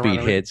full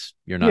speed hits,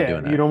 you're not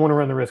doing that. You don't want to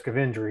run the risk of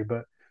injury,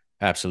 but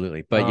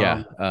absolutely.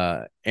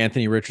 But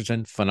Anthony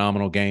Richardson,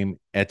 phenomenal game.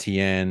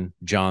 Etienne,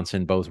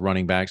 Johnson, both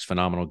running backs,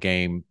 phenomenal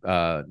game.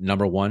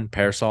 Number one,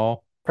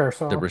 Pearsall,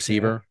 the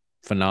receiver,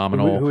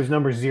 phenomenal. Who is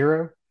number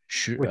 0?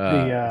 With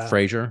the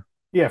Frazier.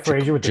 Yeah,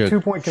 Frazier with the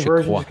 2-point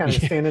conversion, just kind of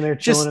standing there,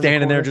 just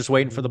standing there, just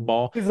waiting for the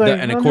ball. Like,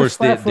 and of course,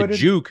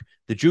 the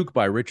juke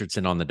by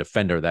Richardson on the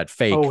defender, that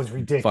fake was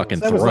ridiculous. Fucking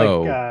that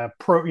throw. Was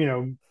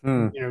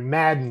like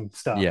Madden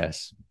stuff.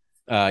 Yes,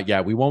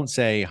 we won't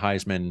say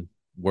Heisman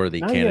worthy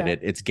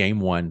candidate. It's game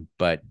 1,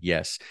 but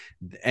yes.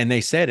 And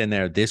they said in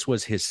there this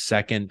was his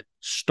second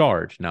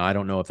start. Now I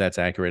don't know if that's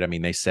accurate. I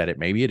mean, they said it.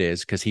 Maybe it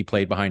is because he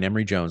played behind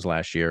Emory Jones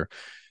last year,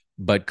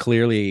 but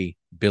clearly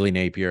Billy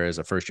Napier, as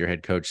a first-year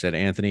head coach, said,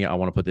 Anthony, I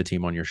want to put the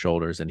team on your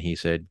shoulders. And he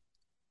said,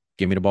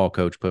 give me the ball,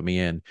 coach, put me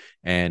in.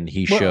 And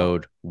he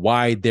showed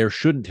why there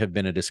shouldn't have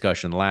been a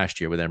discussion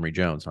last year with Emory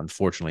Jones.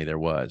 Unfortunately, there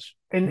was.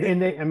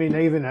 And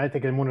they even, I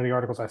think in one of the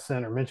articles I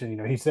sent or mentioned,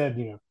 he said,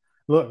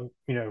 look,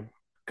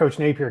 Coach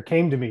Napier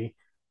came to me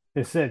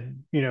and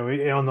said,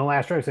 on the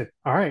last drive, said,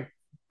 all right,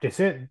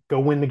 that's it. Go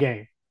win the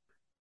game.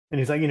 And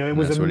he's like, it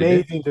was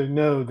amazing to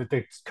know that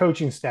the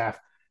coaching staff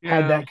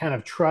had that kind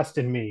of trust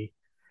in me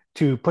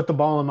to put the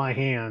ball in my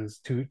hands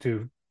to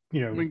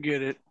We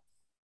get it.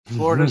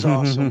 Florida's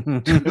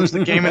awesome. It was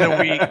the game of the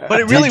week, but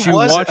it really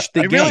wasn't.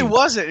 It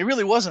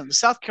really wasn't. The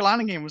South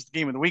Carolina game was the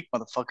game of the week,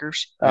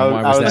 motherfuckers.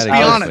 Let's be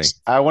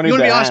honest. I wanted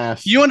to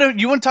ask. You want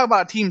to talk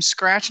about a team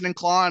scratching and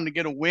clawing to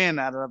get a win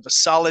out of a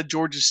solid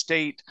Georgia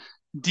State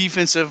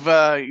defensive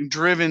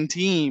driven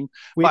team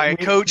by a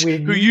coach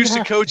who used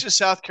to coach at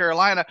South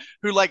Carolina,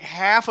 who like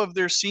half of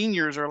their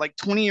seniors or like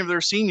 20 of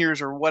their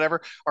seniors or whatever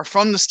are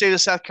from the state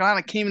of South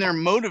Carolina, came there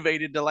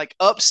motivated to like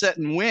upset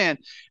and win.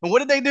 And what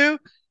did they do?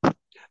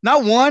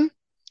 Not one,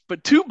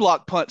 but 2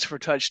 block punts for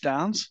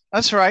touchdowns.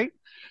 That's right.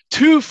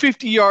 2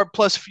 50-yard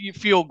plus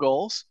field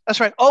goals.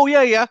 That's right. Oh,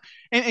 yeah.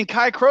 And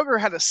Kai Kroger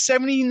had a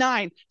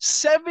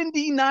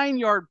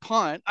 79-yard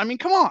punt. I mean,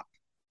 come on.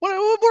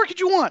 What more could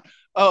you want?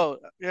 Oh,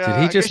 yeah.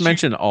 Did he just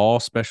mention all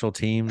special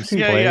teams plays?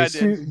 Yeah, I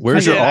did.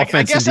 Where's your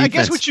offense and defense? I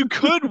guess what you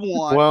could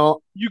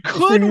want, you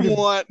could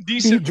want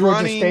decent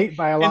running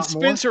and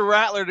Spencer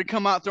Rattler to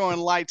come out throwing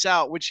lights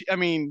out, which, I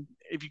mean,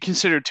 if you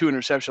consider 2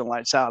 interception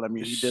lights out, I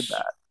mean, he did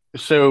that.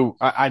 So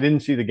I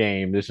didn't see the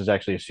game. This is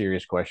actually a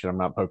serious question. I'm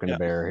not poking the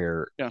bear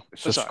here. Yeah.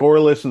 So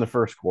scoreless in the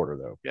first quarter,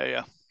 though.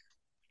 Yeah.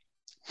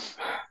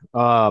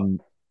 I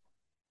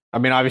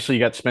mean, obviously you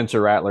got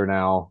Spencer Rattler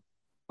now,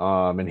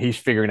 and he's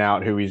figuring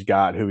out who he's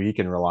got, who he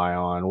can rely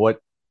on.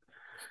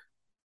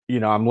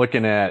 I'm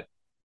looking at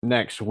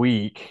next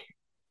week.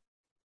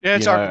 Yeah,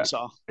 it's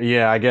Arkansas.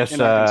 Yeah, I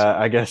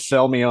guess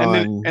sell me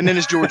on. And then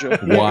it's Georgia.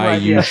 Why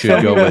you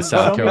should go with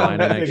South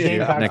Carolina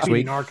next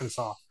week.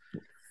 Arkansas.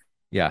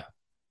 Yeah.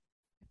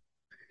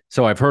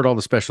 So I've heard all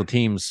the special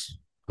teams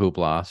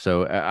hoopla.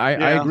 So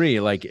I agree.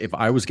 Like if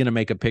I was going to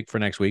make a pick for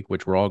next week,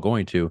 which we're all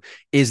going to,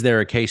 is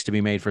there a case to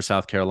be made for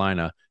South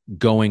Carolina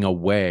going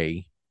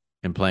away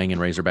and playing in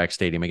Razorback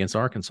Stadium against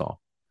Arkansas?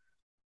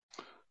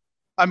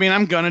 I mean,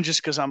 I'm gonna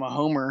just because I'm a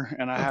homer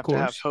and I have to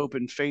have hope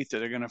and faith that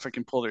they're gonna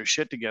freaking pull their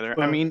shit together.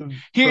 I mean,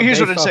 here's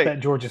what I'd say: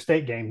 that Georgia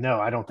State game. No,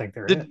 I don't think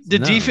there is.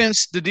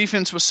 The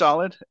defense was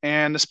solid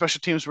and the special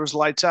teams was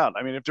lights out.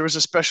 I mean, if there was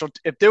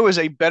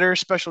a better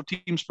special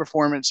teams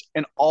performance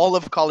in all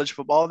of college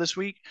football this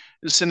week,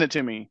 just send it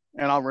to me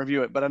and I'll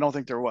review it. But I don't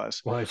think there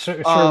was. Well, it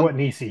sure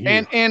wasn't ECU.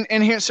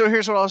 And here's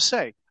what I'll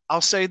say. I'll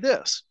say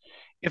this.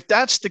 If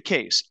that's the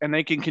case and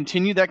they can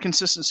continue that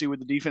consistency with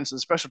the defense and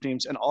the special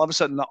teams and all of a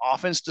sudden the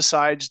offense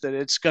decides that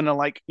it's going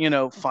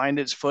to find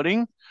its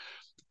footing,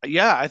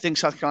 I think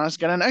South Carolina's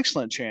got an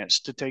excellent chance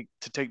to take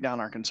down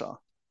Arkansas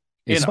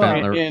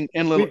in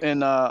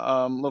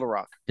Little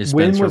Rock. Is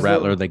Spencer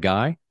Rattler the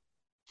guy?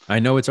 I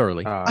know it's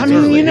early. I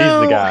mean, he's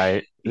the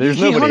guy.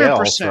 There's nobody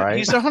else, right?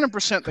 He's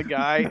 100% the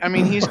guy. I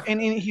mean,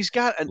 he's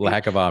got a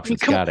lack of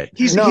options. Got it.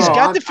 He's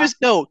got the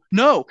physical.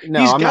 No, he's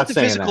got the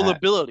physical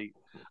ability.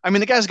 I mean,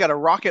 the guy's got a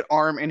rocket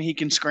arm and he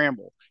can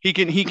scramble. He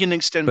can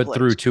extend. But plays.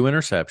 Through 2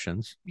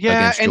 interceptions.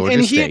 Yeah,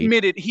 and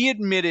he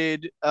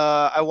admitted.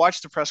 I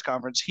watched the press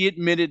conference. He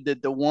admitted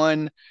that the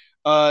one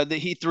that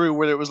he threw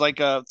where it was like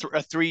a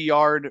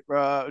 3-yard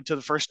to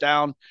the first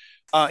down,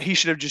 he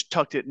should have just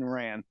tucked it and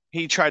ran.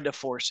 He tried to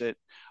force it.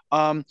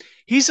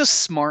 He's a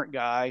smart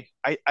guy.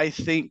 I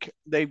think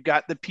they've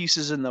got the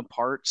pieces and the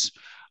parts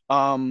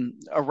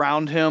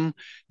around him.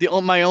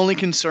 My only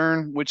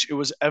concern, which it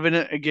was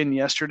evident again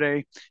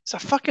yesterday, is a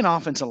fucking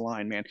offensive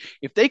line, man.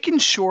 If they can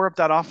shore up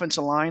that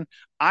offensive line,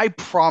 I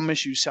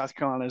promise you South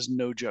Carolina is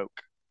no joke.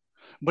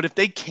 But if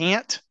they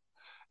can't,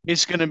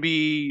 it's going to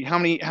be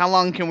how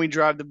long can we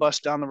drive the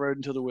bus down the road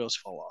until the wheels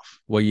fall off?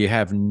 Well, you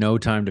have no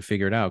time to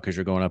figure it out because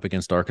you're going up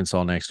against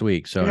Arkansas next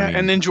week. So yeah, I mean,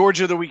 and then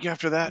Georgia the week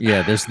after that.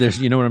 Yeah, there's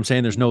you know what I'm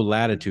saying? There's no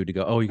latitude to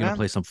go, oh, you're going to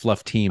play some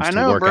fluff teams I to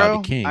know, work out the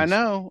bro. Kings.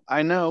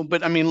 I know.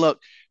 But I mean, look,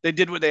 they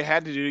did what they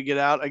had to do to get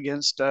out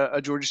against a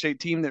Georgia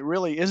State team that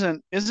really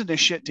isn't a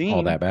shit team.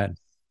 All that bad.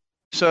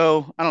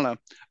 So I don't know.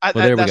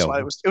 That's why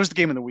it was the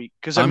game of the week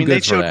because I mean they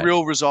showed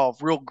real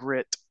resolve, real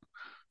grit.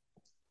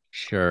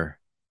 Sure.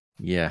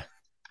 Yeah.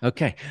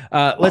 Okay.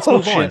 Let's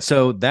move on.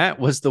 So that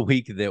was the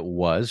week that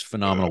was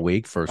phenomenal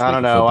week. First, I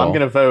don't know. I'm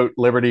going to vote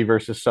Liberty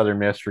versus Southern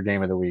Miss for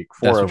game of the week.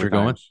 That's what you're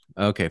going.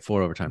 Okay,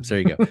 4 overtimes. There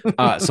you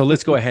go. So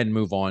let's go ahead and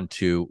move on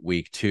to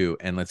week 2,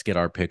 and let's get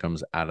our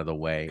pick'ems out of the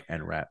way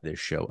and wrap this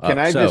show up. Can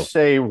I just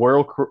say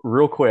real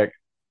quick?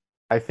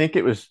 I think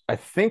it was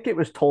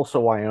Tulsa,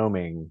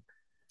 Wyoming.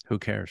 Who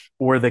cares?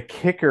 Where the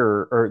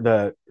kicker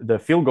or the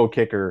field goal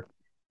kicker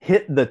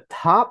hit the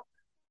top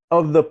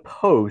of the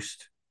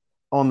post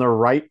on the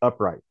right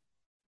upright.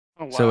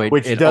 Oh, wow. So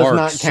it does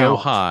not count so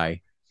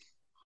high.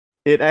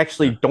 It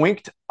actually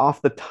doinked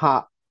off the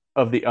top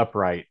of the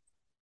upright,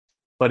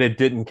 but it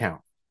didn't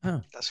count. Huh.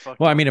 That's fucked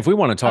well, up. I mean, if we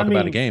want to talk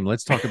about a game,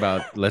 let's talk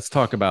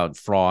about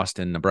Frost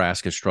and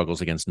Nebraska's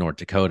struggles against North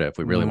Dakota. If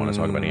we really want to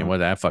talk about a game, what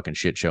that fucking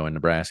shit show in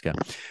Nebraska.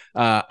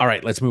 All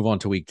right, let's move on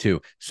to week 2.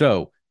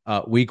 So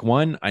week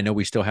 1, I know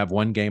we still have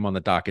one game on the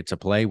docket to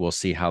play. We'll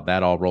see how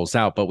that all rolls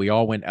out, but we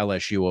all went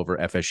LSU over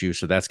FSU,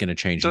 so that's going to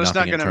change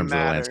nothing in terms of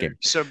the landscape.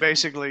 So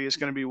basically, it's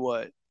going to be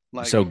what?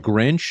 So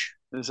Grinch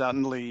is out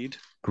in the lead.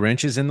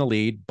 Grinch is in the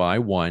lead by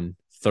 1.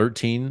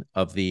 13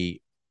 of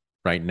the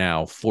right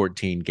now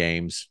 14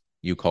 games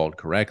you called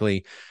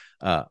correctly.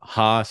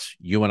 Haas,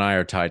 you and I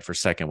are tied for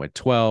second with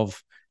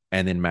 12,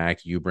 and then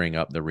Mac, you bring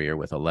up the rear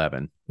with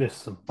 11. This is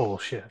some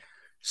bullshit.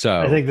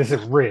 So I think this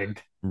is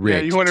rigged.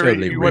 Yeah, you want to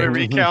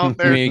recount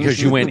there? Because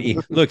you went.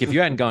 Look, if you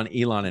hadn't gone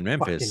Elon and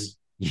Memphis,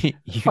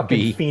 you'd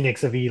be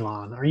Phoenix of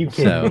Elon. Are you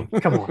kidding me?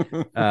 Come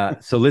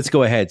on. So let's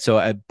go ahead.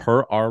 So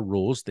per our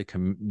rules, the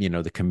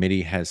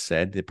committee has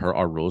said that per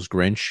our rules,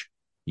 Grinch,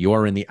 you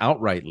are in the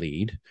outright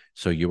lead,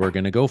 so you are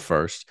going to go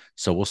first.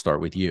 So we'll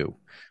start with you.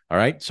 All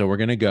right. So we're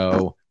going to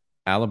go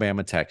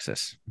Alabama,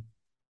 Texas.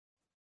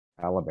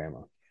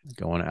 Alabama.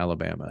 Going to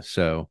Alabama.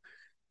 So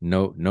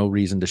no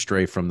reason to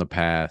stray from the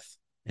path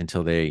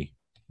until they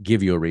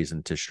give you a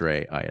reason to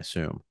stray, I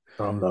assume.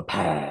 From the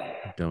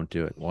path. Don't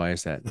do it. Why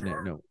is that?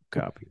 No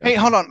copy. Hey,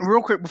 hold on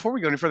real quick before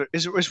we go any further.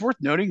 It's worth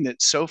noting that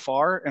so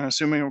far, and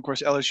assuming, of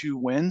course, LSU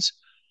wins,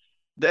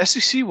 the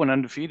SEC went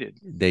undefeated.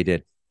 They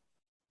did.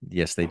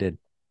 Yes, they did.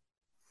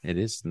 It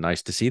is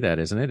nice to see that,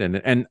 isn't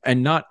it?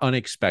 And not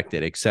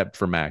unexpected, except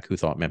for Mac, who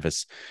thought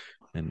Memphis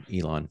and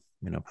Elon,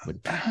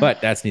 would.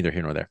 But that's neither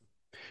here nor there.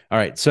 All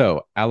right,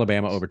 so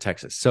Alabama over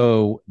Texas.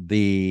 So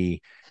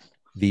the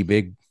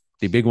big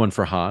one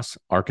for Haas,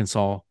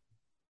 Arkansas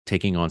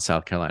taking on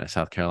South Carolina.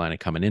 South Carolina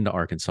coming into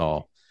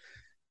Arkansas.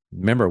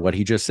 Remember what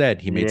he just said.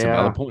 He made some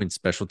valid points,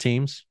 special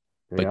teams,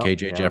 but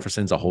KJ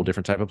Jefferson's a whole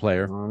different type of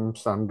player.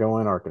 I'm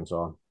going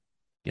Arkansas.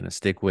 Gonna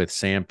stick with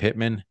Sam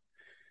Pittman.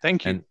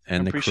 Thank you.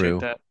 And the crew.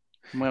 That.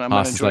 I'm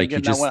gonna enjoy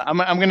getting that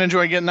one. I'm gonna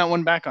enjoy getting that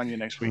one back on you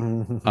next week.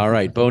 All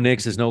right. Bo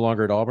Nix is no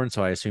longer at Auburn,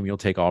 so I assume you'll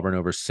take Auburn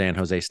over San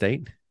Jose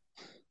State.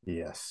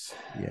 Yes.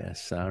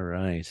 All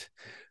right.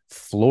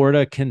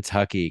 Florida,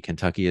 Kentucky.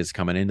 Kentucky is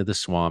coming into the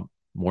swamp.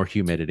 More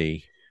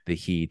humidity, the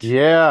heat.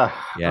 Yeah.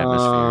 The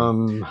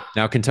atmosphere.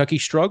 Now, Kentucky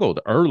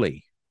struggled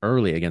early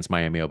against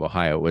Miami of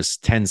Ohio. It was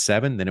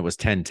 10-7, then it was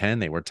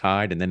 10-10. They were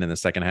tied, and then in the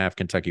second half,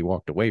 Kentucky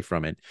walked away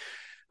from it.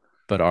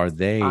 But are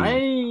they?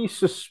 I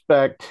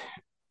suspect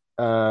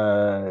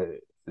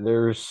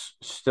there's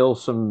still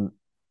some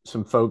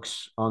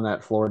folks on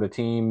that Florida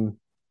team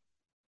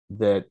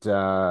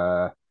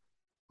that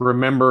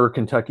remember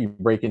Kentucky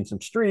breaking some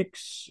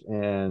streaks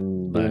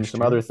and doing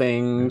some other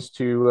things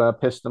to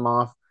piss them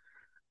off.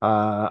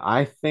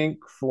 I think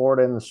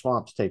Florida in the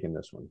swamp's taking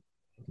this one.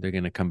 They're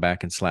going to come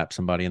back and slap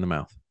somebody in the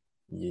mouth.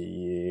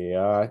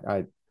 Yeah,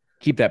 I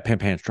keep that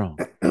pimp hand strong.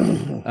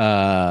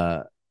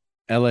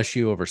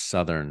 LSU over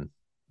Southern.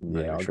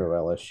 Yeah, I'll go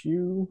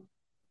LSU.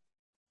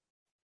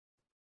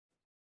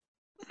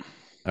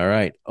 All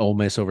right. Ole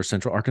Miss over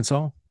Central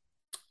Arkansas.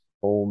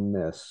 Ole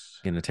Miss.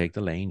 Going to take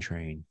the lane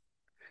train.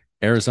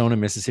 Arizona,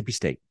 Mississippi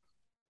State.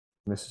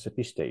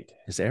 Mississippi State.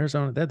 Is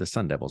Arizona? They're the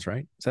Sun Devils,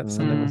 right? Is that the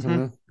Sun Devils?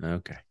 Mm-hmm.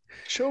 Okay.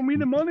 Show me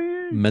the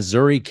money.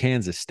 Missouri,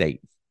 Kansas State.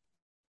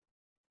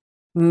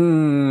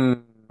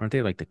 Aren't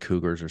they like the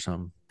Cougars or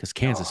something? Because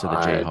Kansas are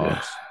the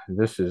Jayhawks.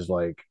 This is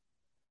like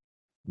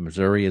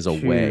Missouri is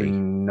away.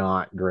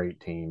 Not great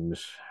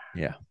teams.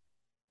 Yeah.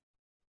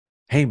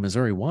 Hey,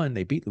 Missouri won.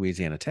 They beat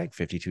Louisiana Tech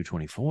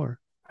 52-24. Oh,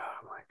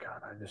 my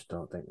God. I just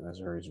don't think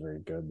Missouri's very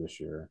good this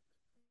year.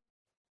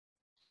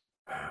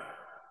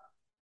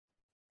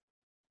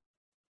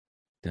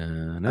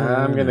 I'm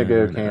going to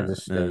go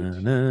Kansas State.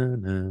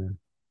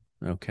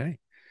 Okay.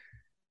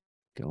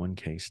 Going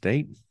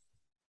K-State.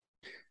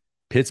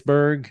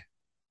 Pittsburgh,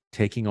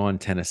 taking on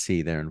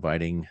Tennessee. They're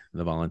inviting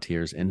the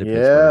Volunteers into Yeah,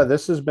 Pittsburgh.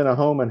 this has been a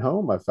home and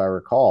home, if I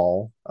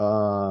recall.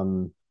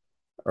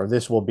 Or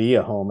this will be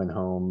a home and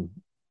home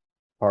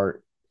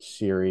part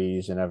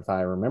series. And if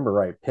I remember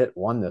right, Pitt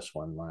won this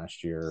one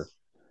last year.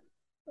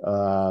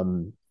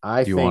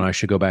 I think I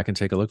should go back and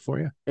take a look for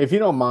you? If you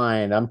don't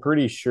mind, I'm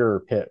pretty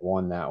sure Pitt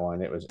won that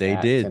one. It was They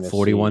did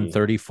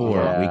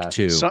 41-34 week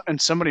 2.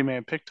 And somebody may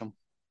have picked them.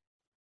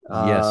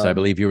 Yes, I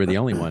believe you were the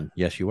only one.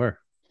 Yes, you were.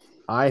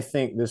 I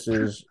think this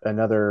is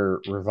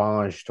another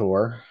revenge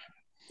tour.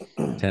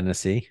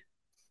 Tennessee.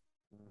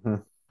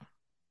 Mm-hmm.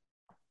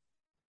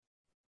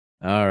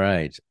 All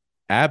right.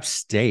 App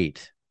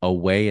State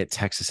away at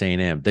Texas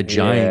A&M. The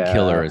giant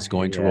killer is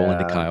going to roll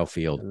into Kyle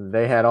Field.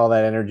 They had all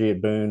that energy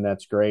at Boone.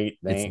 That's great.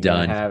 They ain't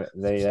done.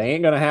 They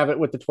ain't going to have it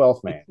with the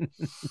 12th man.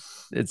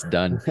 It's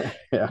done.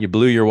 You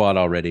blew your wad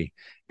already.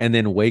 And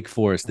then Wake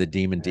Forest, the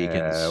Demon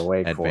Deacons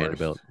at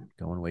Vanderbilt.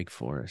 Going Wake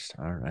Forest.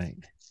 All right.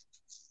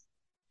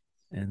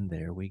 And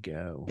there we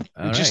go.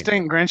 Just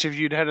think, Grinch, if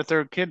you'd had a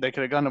third kid, they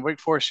could have gone to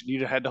Wake Forest.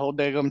 You'd have had the whole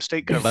daggum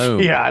state covered.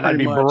 Boom. Yeah, that'd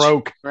be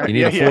broke. Right? You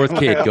need a fourth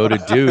kid. Go to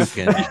Duke,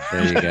 and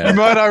there you go. You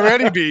might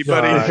already be,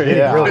 buddy.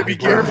 Really be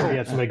careful.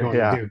 Yeah, somebody going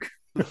to Duke.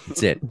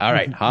 That's it. All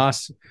right,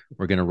 Haas,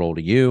 we're going to roll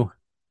to you.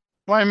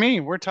 Why me?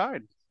 We're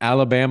tied.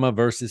 Alabama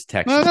versus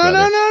Texas.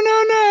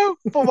 No.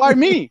 But why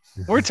me?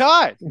 We're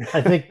tied.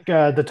 I think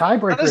the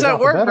tiebreaker. How does that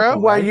work, bro?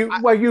 Why you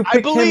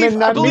pick him and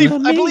not I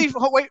believe.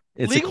 Oh, wait.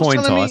 It's a coin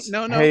toss.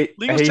 No. Hey,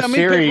 Legals tell me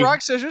Siri, paper,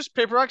 rock, scissors.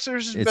 Paper, rock,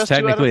 scissors is it's best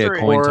technically 2 out of 3.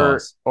 a coin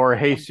toss. Or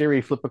hey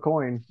Siri, flip a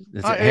coin.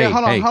 Hold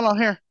on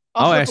here.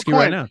 I'll ask you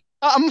right now.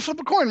 I'm gonna flip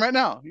a coin right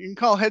now. You can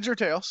call heads or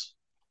tails.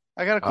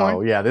 I got a coin.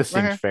 Oh yeah, this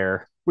seems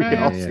fair. We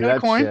can all see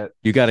that shit.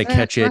 You got to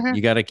catch it.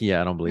 You got to.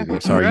 Yeah, I don't believe you.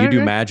 Sorry, you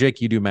do magic.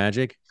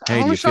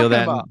 Hey, do you feel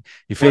that?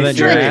 You feel that in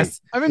your ass?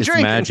 I've been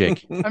drinking.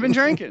 Magic. I've been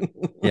drinking.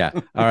 Yeah.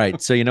 All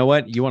right. So you know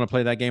what? You want to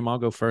play that game? I'll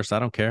go first. I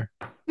don't care.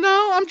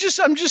 No, I'm just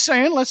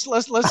saying. Let's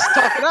talk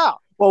it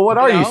out. Well, what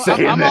are you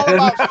saying? I'm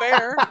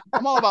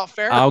all about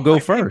fair. I'll go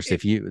first.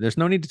 There's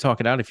no need to talk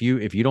it out. If you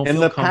don't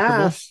feel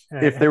comfortable. Past,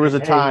 if there was a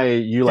tie,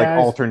 you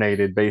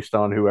alternated based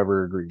on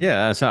whoever agreed.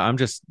 Yeah, so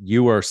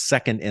you are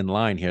second in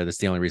line here. That's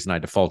the only reason I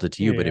defaulted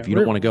to you. But if you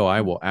don't want to go,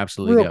 I will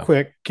absolutely go.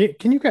 Quick,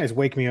 can you guys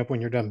wake me up when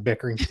you're done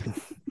bickering?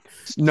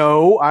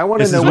 No, I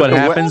want to know what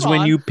happens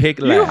when you pick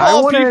last. I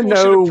want to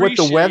know what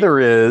the weather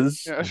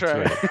is. Yeah, that's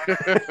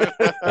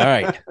right. All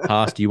right,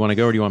 Haas, do you want to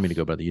go or do you want me to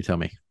go, brother? You tell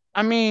me.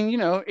 I mean,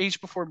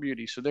 age before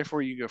beauty, so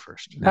therefore you go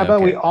first. How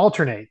about we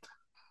alternate?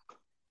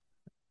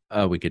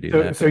 We could do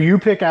that. So you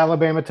pick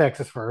Alabama,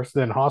 Texas first,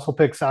 then Haas will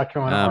pick South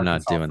Carolina. I'm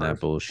not doing that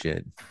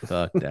bullshit.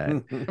 Fuck that. I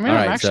mean, all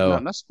right,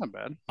 that's not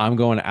bad. I'm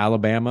going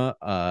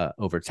Alabama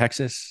over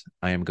Texas.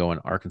 I am going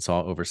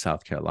Arkansas over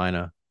South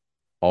Carolina,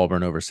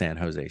 Auburn over San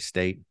Jose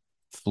State,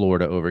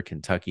 Florida over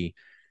Kentucky.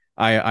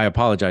 I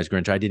apologize,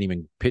 Grinch. I didn't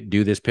even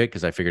do this pick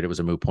because I figured it was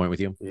a moot point with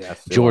you.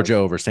 Yes, Georgia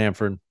over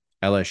Samford,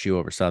 LSU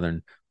over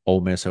Southern,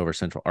 Ole Miss over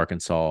Central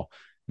Arkansas,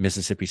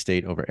 Mississippi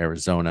State over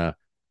Arizona.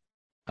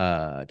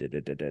 I'm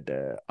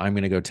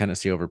going to go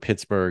Tennessee over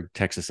Pittsburgh,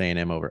 Texas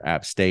A&M over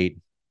App State,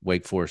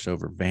 Wake Forest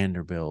over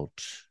Vanderbilt.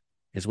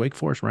 Is Wake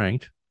Forest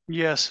ranked?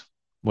 Yes.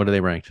 What are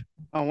they ranked?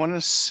 I want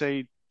to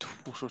say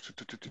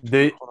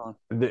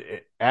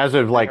as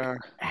of like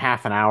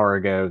half an hour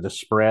ago, the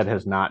spread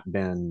has not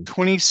been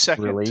 22nd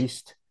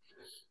released.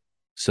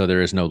 So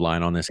there is no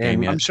line on this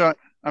game yet? I'm sure.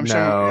 Well,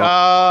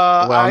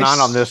 not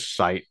on this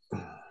site.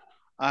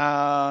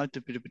 Hold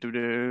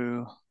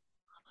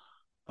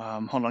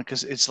on,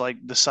 because it's like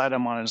the site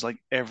I'm on is like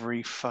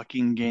every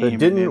fucking game. But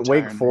didn't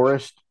Wake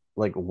Forest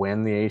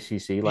win the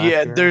ACC last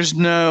year? Yeah, there's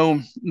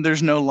no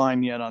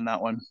line yet on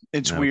that one.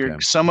 It's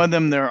weird. Some of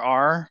them there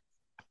are.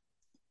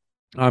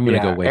 I'm going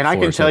to go Wake Forest. And I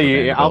can tell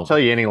you, I'll tell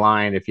you any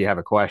line if you have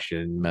a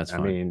question. That's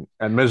fine.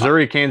 I mean,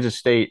 Missouri, Kansas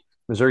State,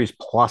 Missouri's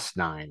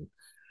 +9.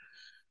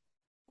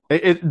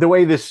 The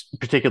way this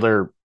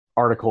particular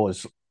article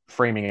is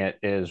framing it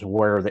is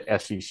where the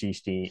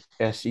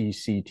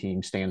SEC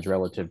team stands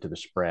relative to the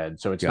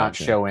spread. So it's not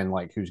showing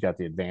who's got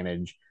the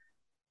advantage.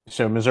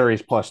 So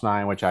Missouri's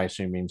 +9, which I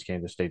assume means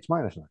Kansas State's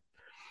 -9.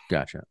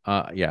 Gotcha.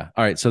 Yeah.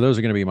 All right. So those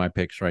are going to be my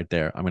picks right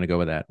there. I'm going to go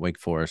with that. Wake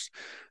Forest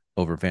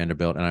over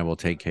Vanderbilt, and I will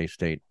take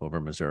K-State over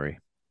Missouri.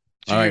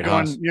 So all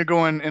right, you're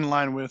going in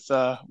line with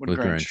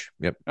Grinch.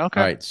 Yep. Okay.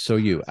 All right. So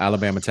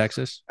Alabama,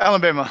 Texas.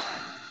 Alabama.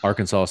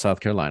 Arkansas, South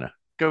Carolina.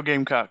 Go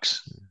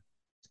Gamecocks.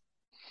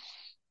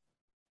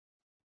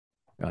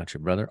 Gotcha,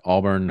 brother.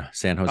 Auburn,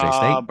 San Jose State.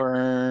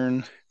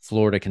 Auburn.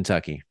 Florida,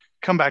 Kentucky.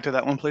 Come back to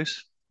that one,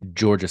 please.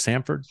 Georgia,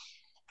 Samford.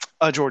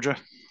 Georgia.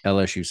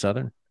 LSU,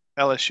 Southern.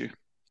 LSU.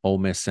 Ole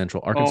Miss,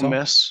 Central Arkansas. Ole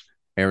Miss.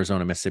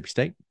 Arizona, Mississippi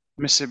State.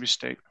 Mississippi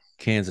State.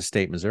 Kansas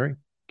State, Missouri.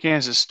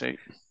 Kansas State.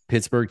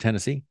 Pittsburgh,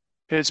 Tennessee.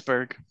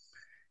 Pittsburgh.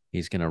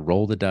 He's going to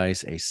roll the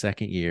dice a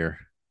second year.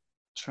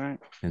 That's right.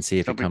 And see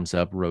if it comes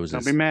up roses.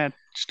 Don't be mad.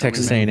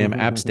 Texas A&M,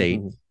 App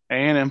State.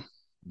 A&M.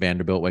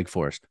 Vanderbilt, Wake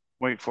Forest.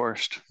 Wake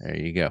Forest. There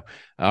you go.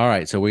 All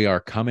right. So we are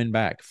coming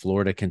back.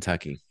 Florida,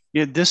 Kentucky.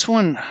 Yeah, this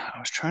one I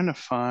was trying to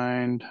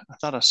find. I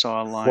thought I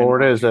saw a line.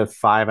 Florida is a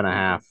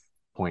 5.5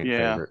 point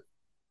favorite.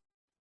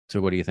 So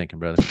what are you thinking,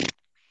 brother?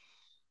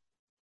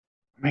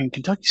 I mean,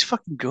 Kentucky's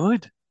fucking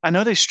good. I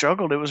know they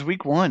struggled. It was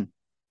week 1.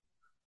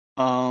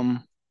 I mean,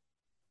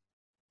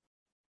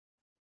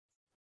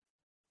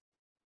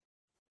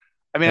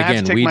 Again, I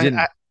have to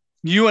take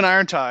you and I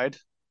are tied.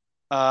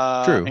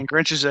 True. And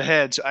Grinch is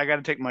ahead, so I got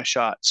to take my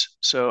shots.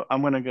 So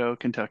I'm going to go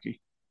Kentucky.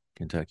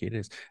 Kentucky it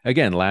is.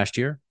 Again, last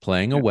year,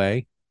 playing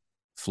away,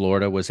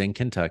 Florida was in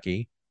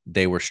Kentucky.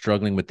 They were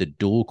struggling with the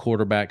dual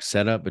quarterback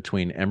setup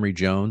between Emory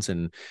Jones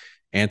and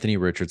Anthony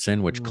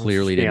Richardson, which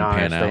clearly didn't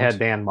pan out. They had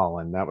Dan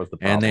Mullen. That was the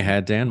problem. And they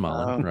had Dan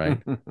Mullen,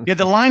 right? Yeah,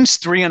 the line's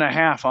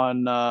 3.5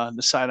 on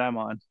the side I'm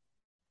on.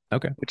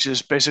 Okay. Which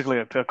is basically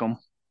a pick 'em.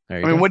 I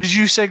mean, what did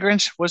you say,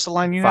 Grinch? What's the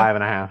line you have?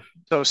 5.5.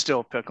 So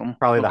still pick 'em.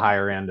 Probably the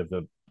higher end of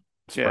the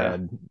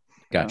spread. Yeah.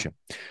 Gotcha.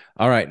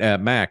 All right,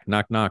 Mac,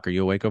 knock. Are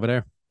you awake over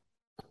there?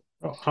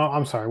 Oh,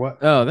 I'm sorry. What?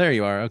 Oh, there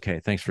you are. Okay,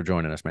 thanks for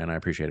joining us, man. I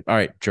appreciate it. All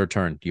right, it's your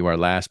turn. You are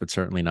last, but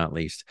certainly not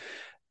least.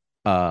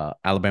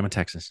 Alabama,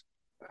 Texas.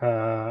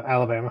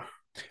 Alabama.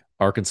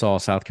 Arkansas,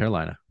 South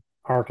Carolina.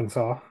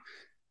 Arkansas.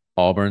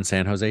 Auburn,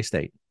 San Jose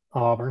State.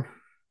 Auburn.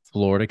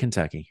 Florida,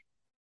 Kentucky.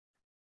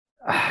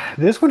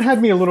 This one had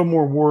me a little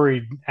more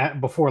worried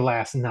before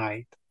last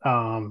night.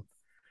 I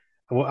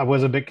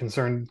was a bit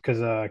concerned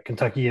because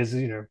Kentucky is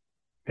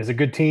a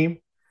good team.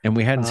 And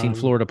we hadn't seen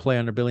Florida play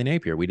under Billy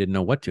Napier. We didn't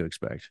know what to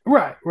expect.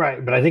 Right.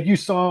 But I think you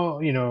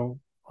saw,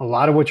 a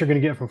lot of what you're going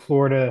to get from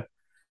Florida,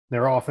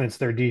 their offense,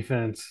 their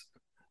defense.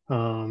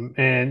 And,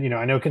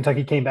 I know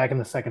Kentucky came back in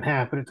the second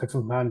half, but it took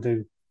some time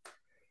to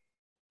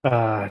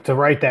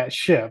right that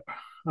ship.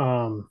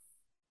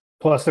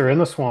 Plus, they're in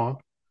the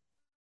swamp.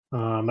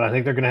 And I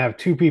think they're going to have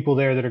 2 people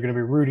there that are going to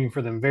be rooting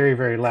for them very,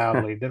 very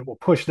loudly that will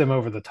push them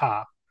over the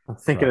top. I'm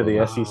thinking of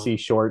the SEC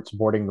shorts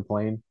boarding the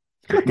plane.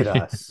 Look at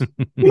us.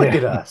 Look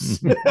at us.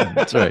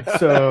 That's right.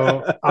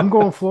 So I'm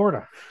going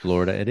Florida.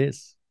 Florida it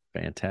is.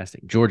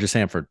 Fantastic. Georgia,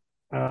 Samford.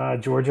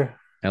 Georgia.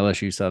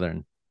 LSU,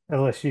 Southern.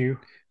 LSU.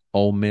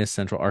 Ole Miss,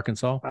 Central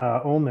Arkansas.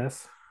 Ole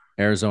Miss.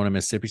 Arizona,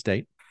 Mississippi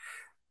State.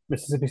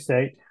 Mississippi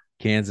State.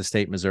 Kansas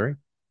State, Missouri.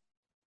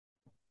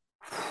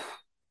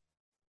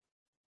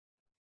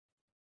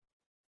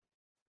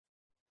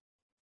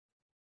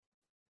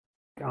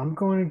 I'm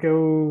going to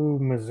go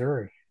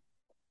Missouri.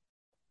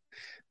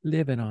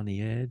 Living on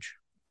the edge.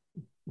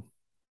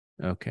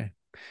 Okay.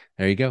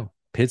 There you go.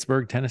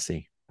 Pittsburgh,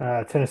 Tennessee.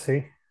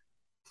 Tennessee.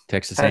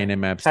 Texas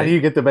A&M, App State. How do you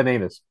get the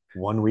bananas?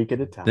 1 week at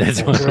a time.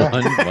 That's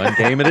one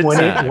game at a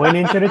time. 1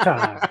 inch at a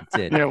time. That's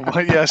it. Yeah,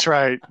 that's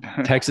right.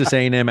 Texas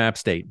A&M, App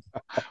State.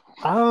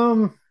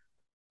 Look,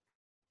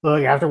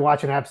 after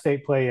watching App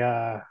State play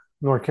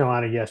North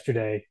Carolina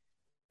yesterday,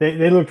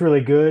 they looked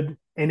really good.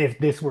 And if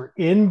this were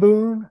in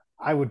Boone,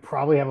 I would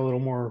probably have a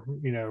little more,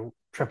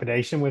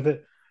 trepidation with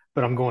it.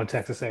 But I'm going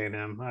Texas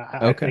A&M.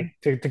 I think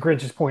to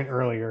Grinch's point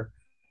earlier,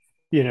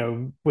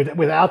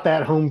 without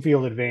that home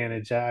field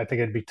advantage, I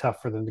think it'd be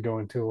tough for them to go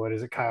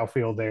into Kyle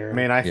Field there. I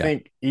mean, I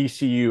think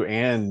ECU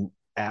and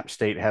App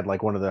State had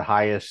like one of the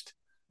highest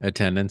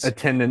attendance.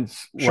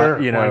 Sure,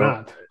 why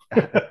not?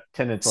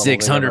 Attendance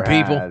 600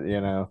 people.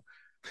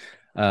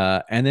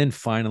 Had, and then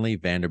finally,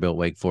 Vanderbilt,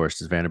 Wake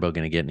Forest. Is Vanderbilt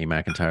going to get any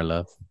McIntyre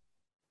love?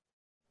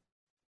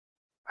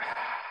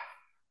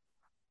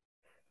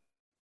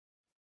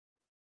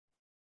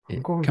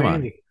 I'm going Come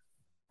Vandy.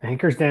 On.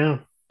 Anchor's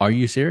down. Are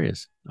you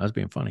serious? I was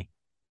being funny.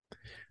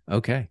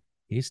 Okay.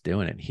 He's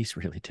doing it. He's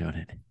really doing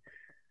it.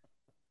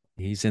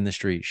 He's in the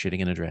street shitting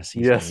in a dress.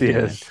 Yes, he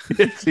is.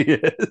 Yes, he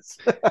is.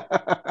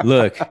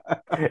 Look.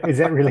 Is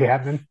that really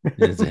happening?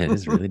 It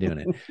is really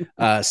doing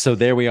it. So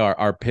there we are.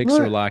 Our picks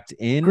are locked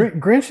in.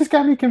 Grinch has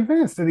got me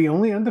convinced. They're the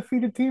only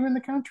undefeated team in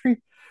the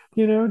country.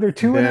 They're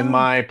 2-0. Then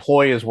my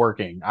ploy is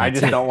working. I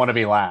just don't want to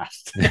be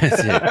last. That's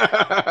it.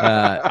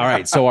 All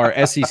right. So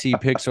our SEC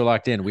picks are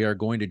locked in. We are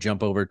going to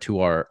jump over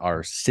to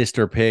our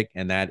sister pick,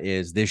 and that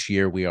is this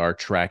year we are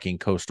tracking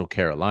Coastal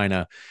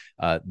Carolina.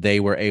 They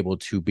were able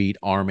to beat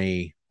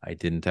Army. I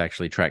didn't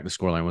actually track the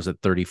scoreline. Was it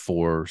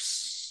 34?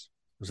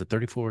 Was it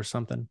 34 or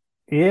something?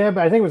 Yeah,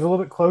 but I think it was a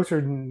little bit closer.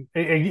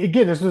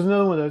 Again, this was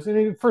another one of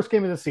those first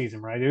game of the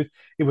season, right?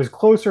 It was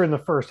closer in the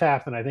first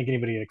half than I think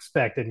anybody had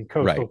expected, and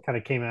Coastal kind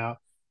of came out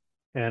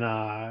and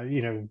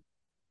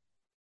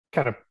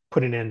kind of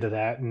put an end to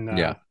that. And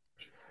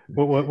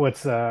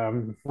what's they're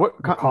in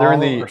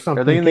the or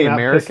something? Are they in the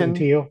American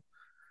teal?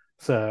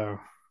 So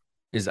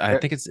is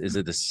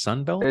it the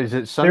Sun Belt? Is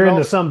it Sun They're Belt?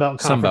 in the Sun Belt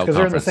conference because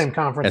they're in the same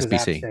conference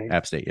SBC, as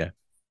App State. Yeah.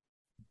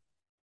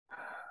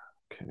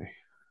 Okay.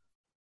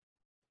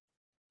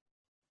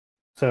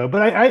 So,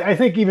 but I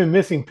think even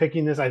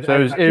picking this, I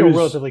feel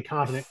relatively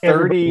confident.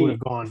 30 would have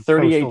gone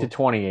 38 Coastal. to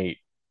 28.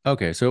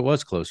 Okay, so it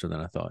was closer than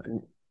I thought.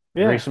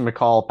 Yeah. Grayson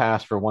McCall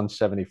passed for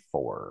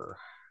 174.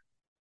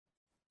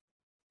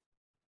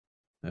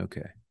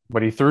 Okay.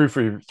 But he threw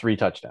for 3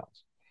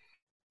 touchdowns.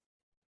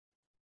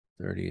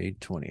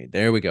 38-28.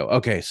 There we go.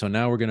 Okay, so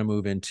now we're going to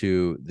move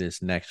into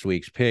this next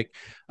week's pick.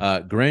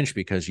 Grinch,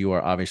 because you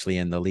are obviously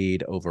in the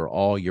lead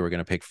overall, you were going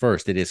to pick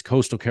first. It is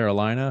Coastal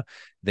Carolina.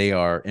 They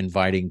are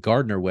inviting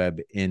Gardner-Webb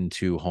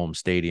into home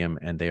stadium,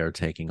 and they are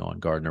taking on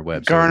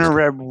Gardner-Webb.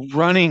 Gardner-Webb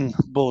running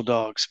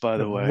Bulldogs, by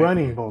the way.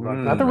 Running Bulldogs,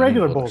 not the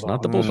regular Bulldogs.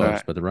 Not the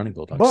Bulldogs, but the running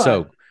Bulldogs. But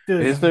so,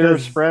 is there a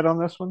spread on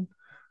this one?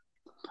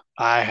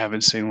 I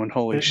haven't seen one.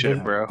 Holy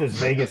shit, bro. Does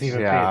Vegas even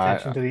pay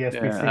attention to the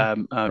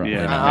SBC?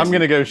 I'm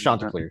going to go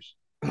Chanticleers.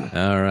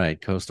 All right.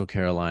 Coastal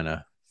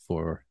Carolina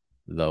for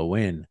the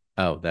win.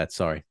 Oh, that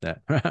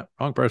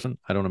wrong person.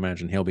 I don't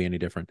imagine he'll be any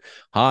different.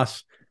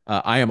 Haas,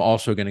 I am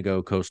also going to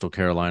go Coastal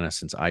Carolina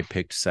since I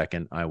picked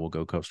second. I will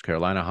go Coastal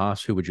Carolina.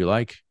 Haas, who would you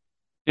like?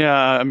 Yeah,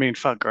 I mean,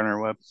 fuck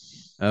Gardner-Webb.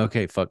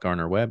 Okay, fuck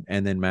Gardner-Webb.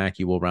 And then, Mac,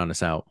 you will round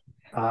us out.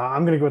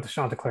 I'm going to go with the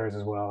Chanticleers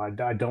as well. I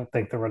don't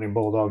think the running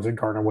Bulldogs at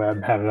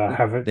Gardner-Webb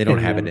have it. They don't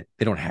have it.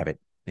 They don't have it.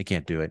 They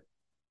can't do it.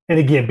 And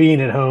again,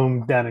 being at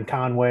home down in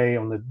Conway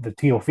on the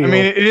teal field. I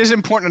mean, it is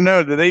important to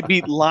know that they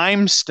beat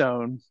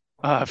Limestone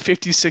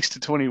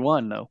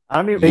 56-21, though.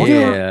 I mean,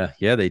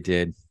 yeah, they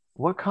did.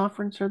 What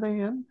conference are they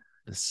in?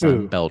 The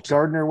Sun Belt.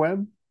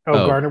 Gardner-Webb?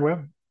 Oh,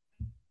 Gardner-Webb?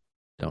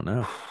 Don't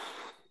know.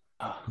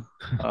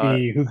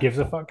 Who gives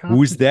a fuck?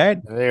 Who's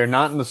that? They are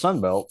not in the Sun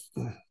Belt.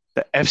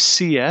 The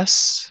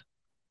FCS?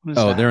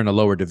 They're in a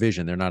lower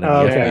division. They're not in the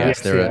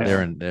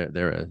FBS.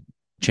 They're a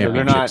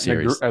championship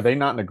series. Are they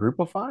not in a group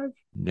of 5?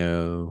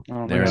 No,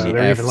 they're in the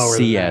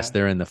FCS.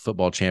 They're in the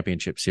football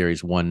championship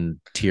series,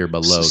 one tier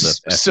below the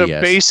FBS. So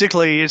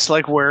basically, it's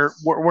like where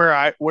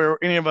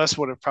any of us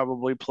would have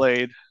probably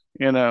played.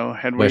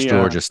 Had West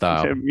Georgia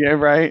style. Yeah,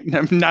 right.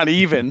 Not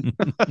even.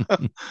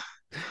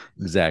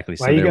 Exactly.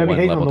 Why you gotta be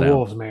hating on the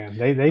Wolves, man?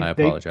 They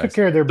took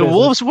care of their business. The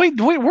Wolves. Wait,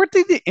 weren't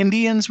they the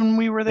Indians when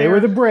we were there? They were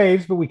the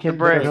Braves, but we can't.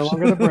 They're no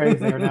longer the Braves.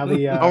 They are now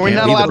the. Are we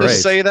not allowed to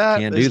say that?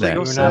 Can't do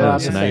that.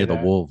 So now you're the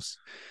Wolves.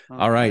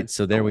 All right,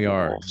 so there we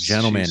are,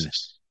 gentlemen.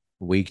 Jesus.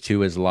 Week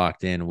 2 is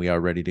locked in. We are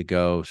ready to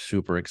go.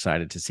 Super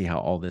excited to see how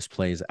all this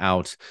plays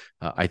out.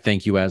 I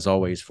thank you, as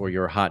always, for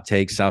your hot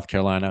takes. South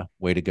Carolina,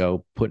 way to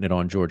go. Putting it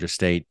on Georgia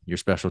State. Your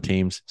special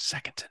teams,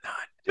 second to none.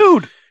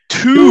 Dude,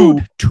 two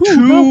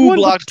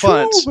blocked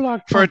punts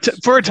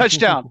for a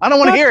touchdown. I don't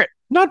want to hear it.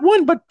 Not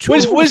one, but two.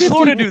 What does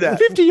Florida do that?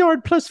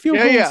 50-yard plus field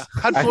goals. Yeah.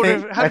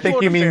 I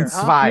think you mean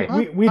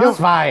Zwei. We don't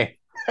Zwei.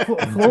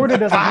 Florida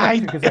doesn't have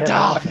to because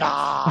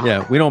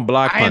yeah, we don't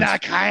block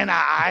punts.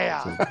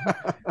 Kinda.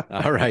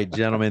 All right,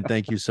 gentlemen,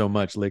 thank you so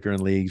much. Liquor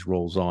and Leagues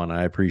rolls on.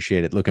 I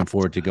appreciate it. Looking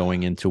forward to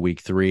going into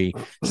week 3,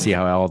 see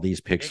how all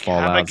these picks fall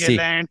out.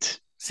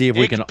 See if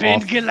we can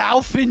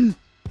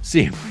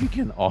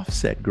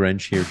offset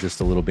Grinch here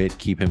just a little bit.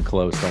 Keep him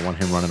close. Don't want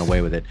him running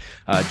away with it.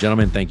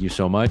 Gentlemen, thank you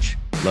so much.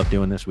 Love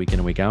doing this week in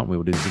and week out. We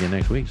will do this again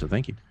next week. So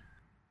thank you.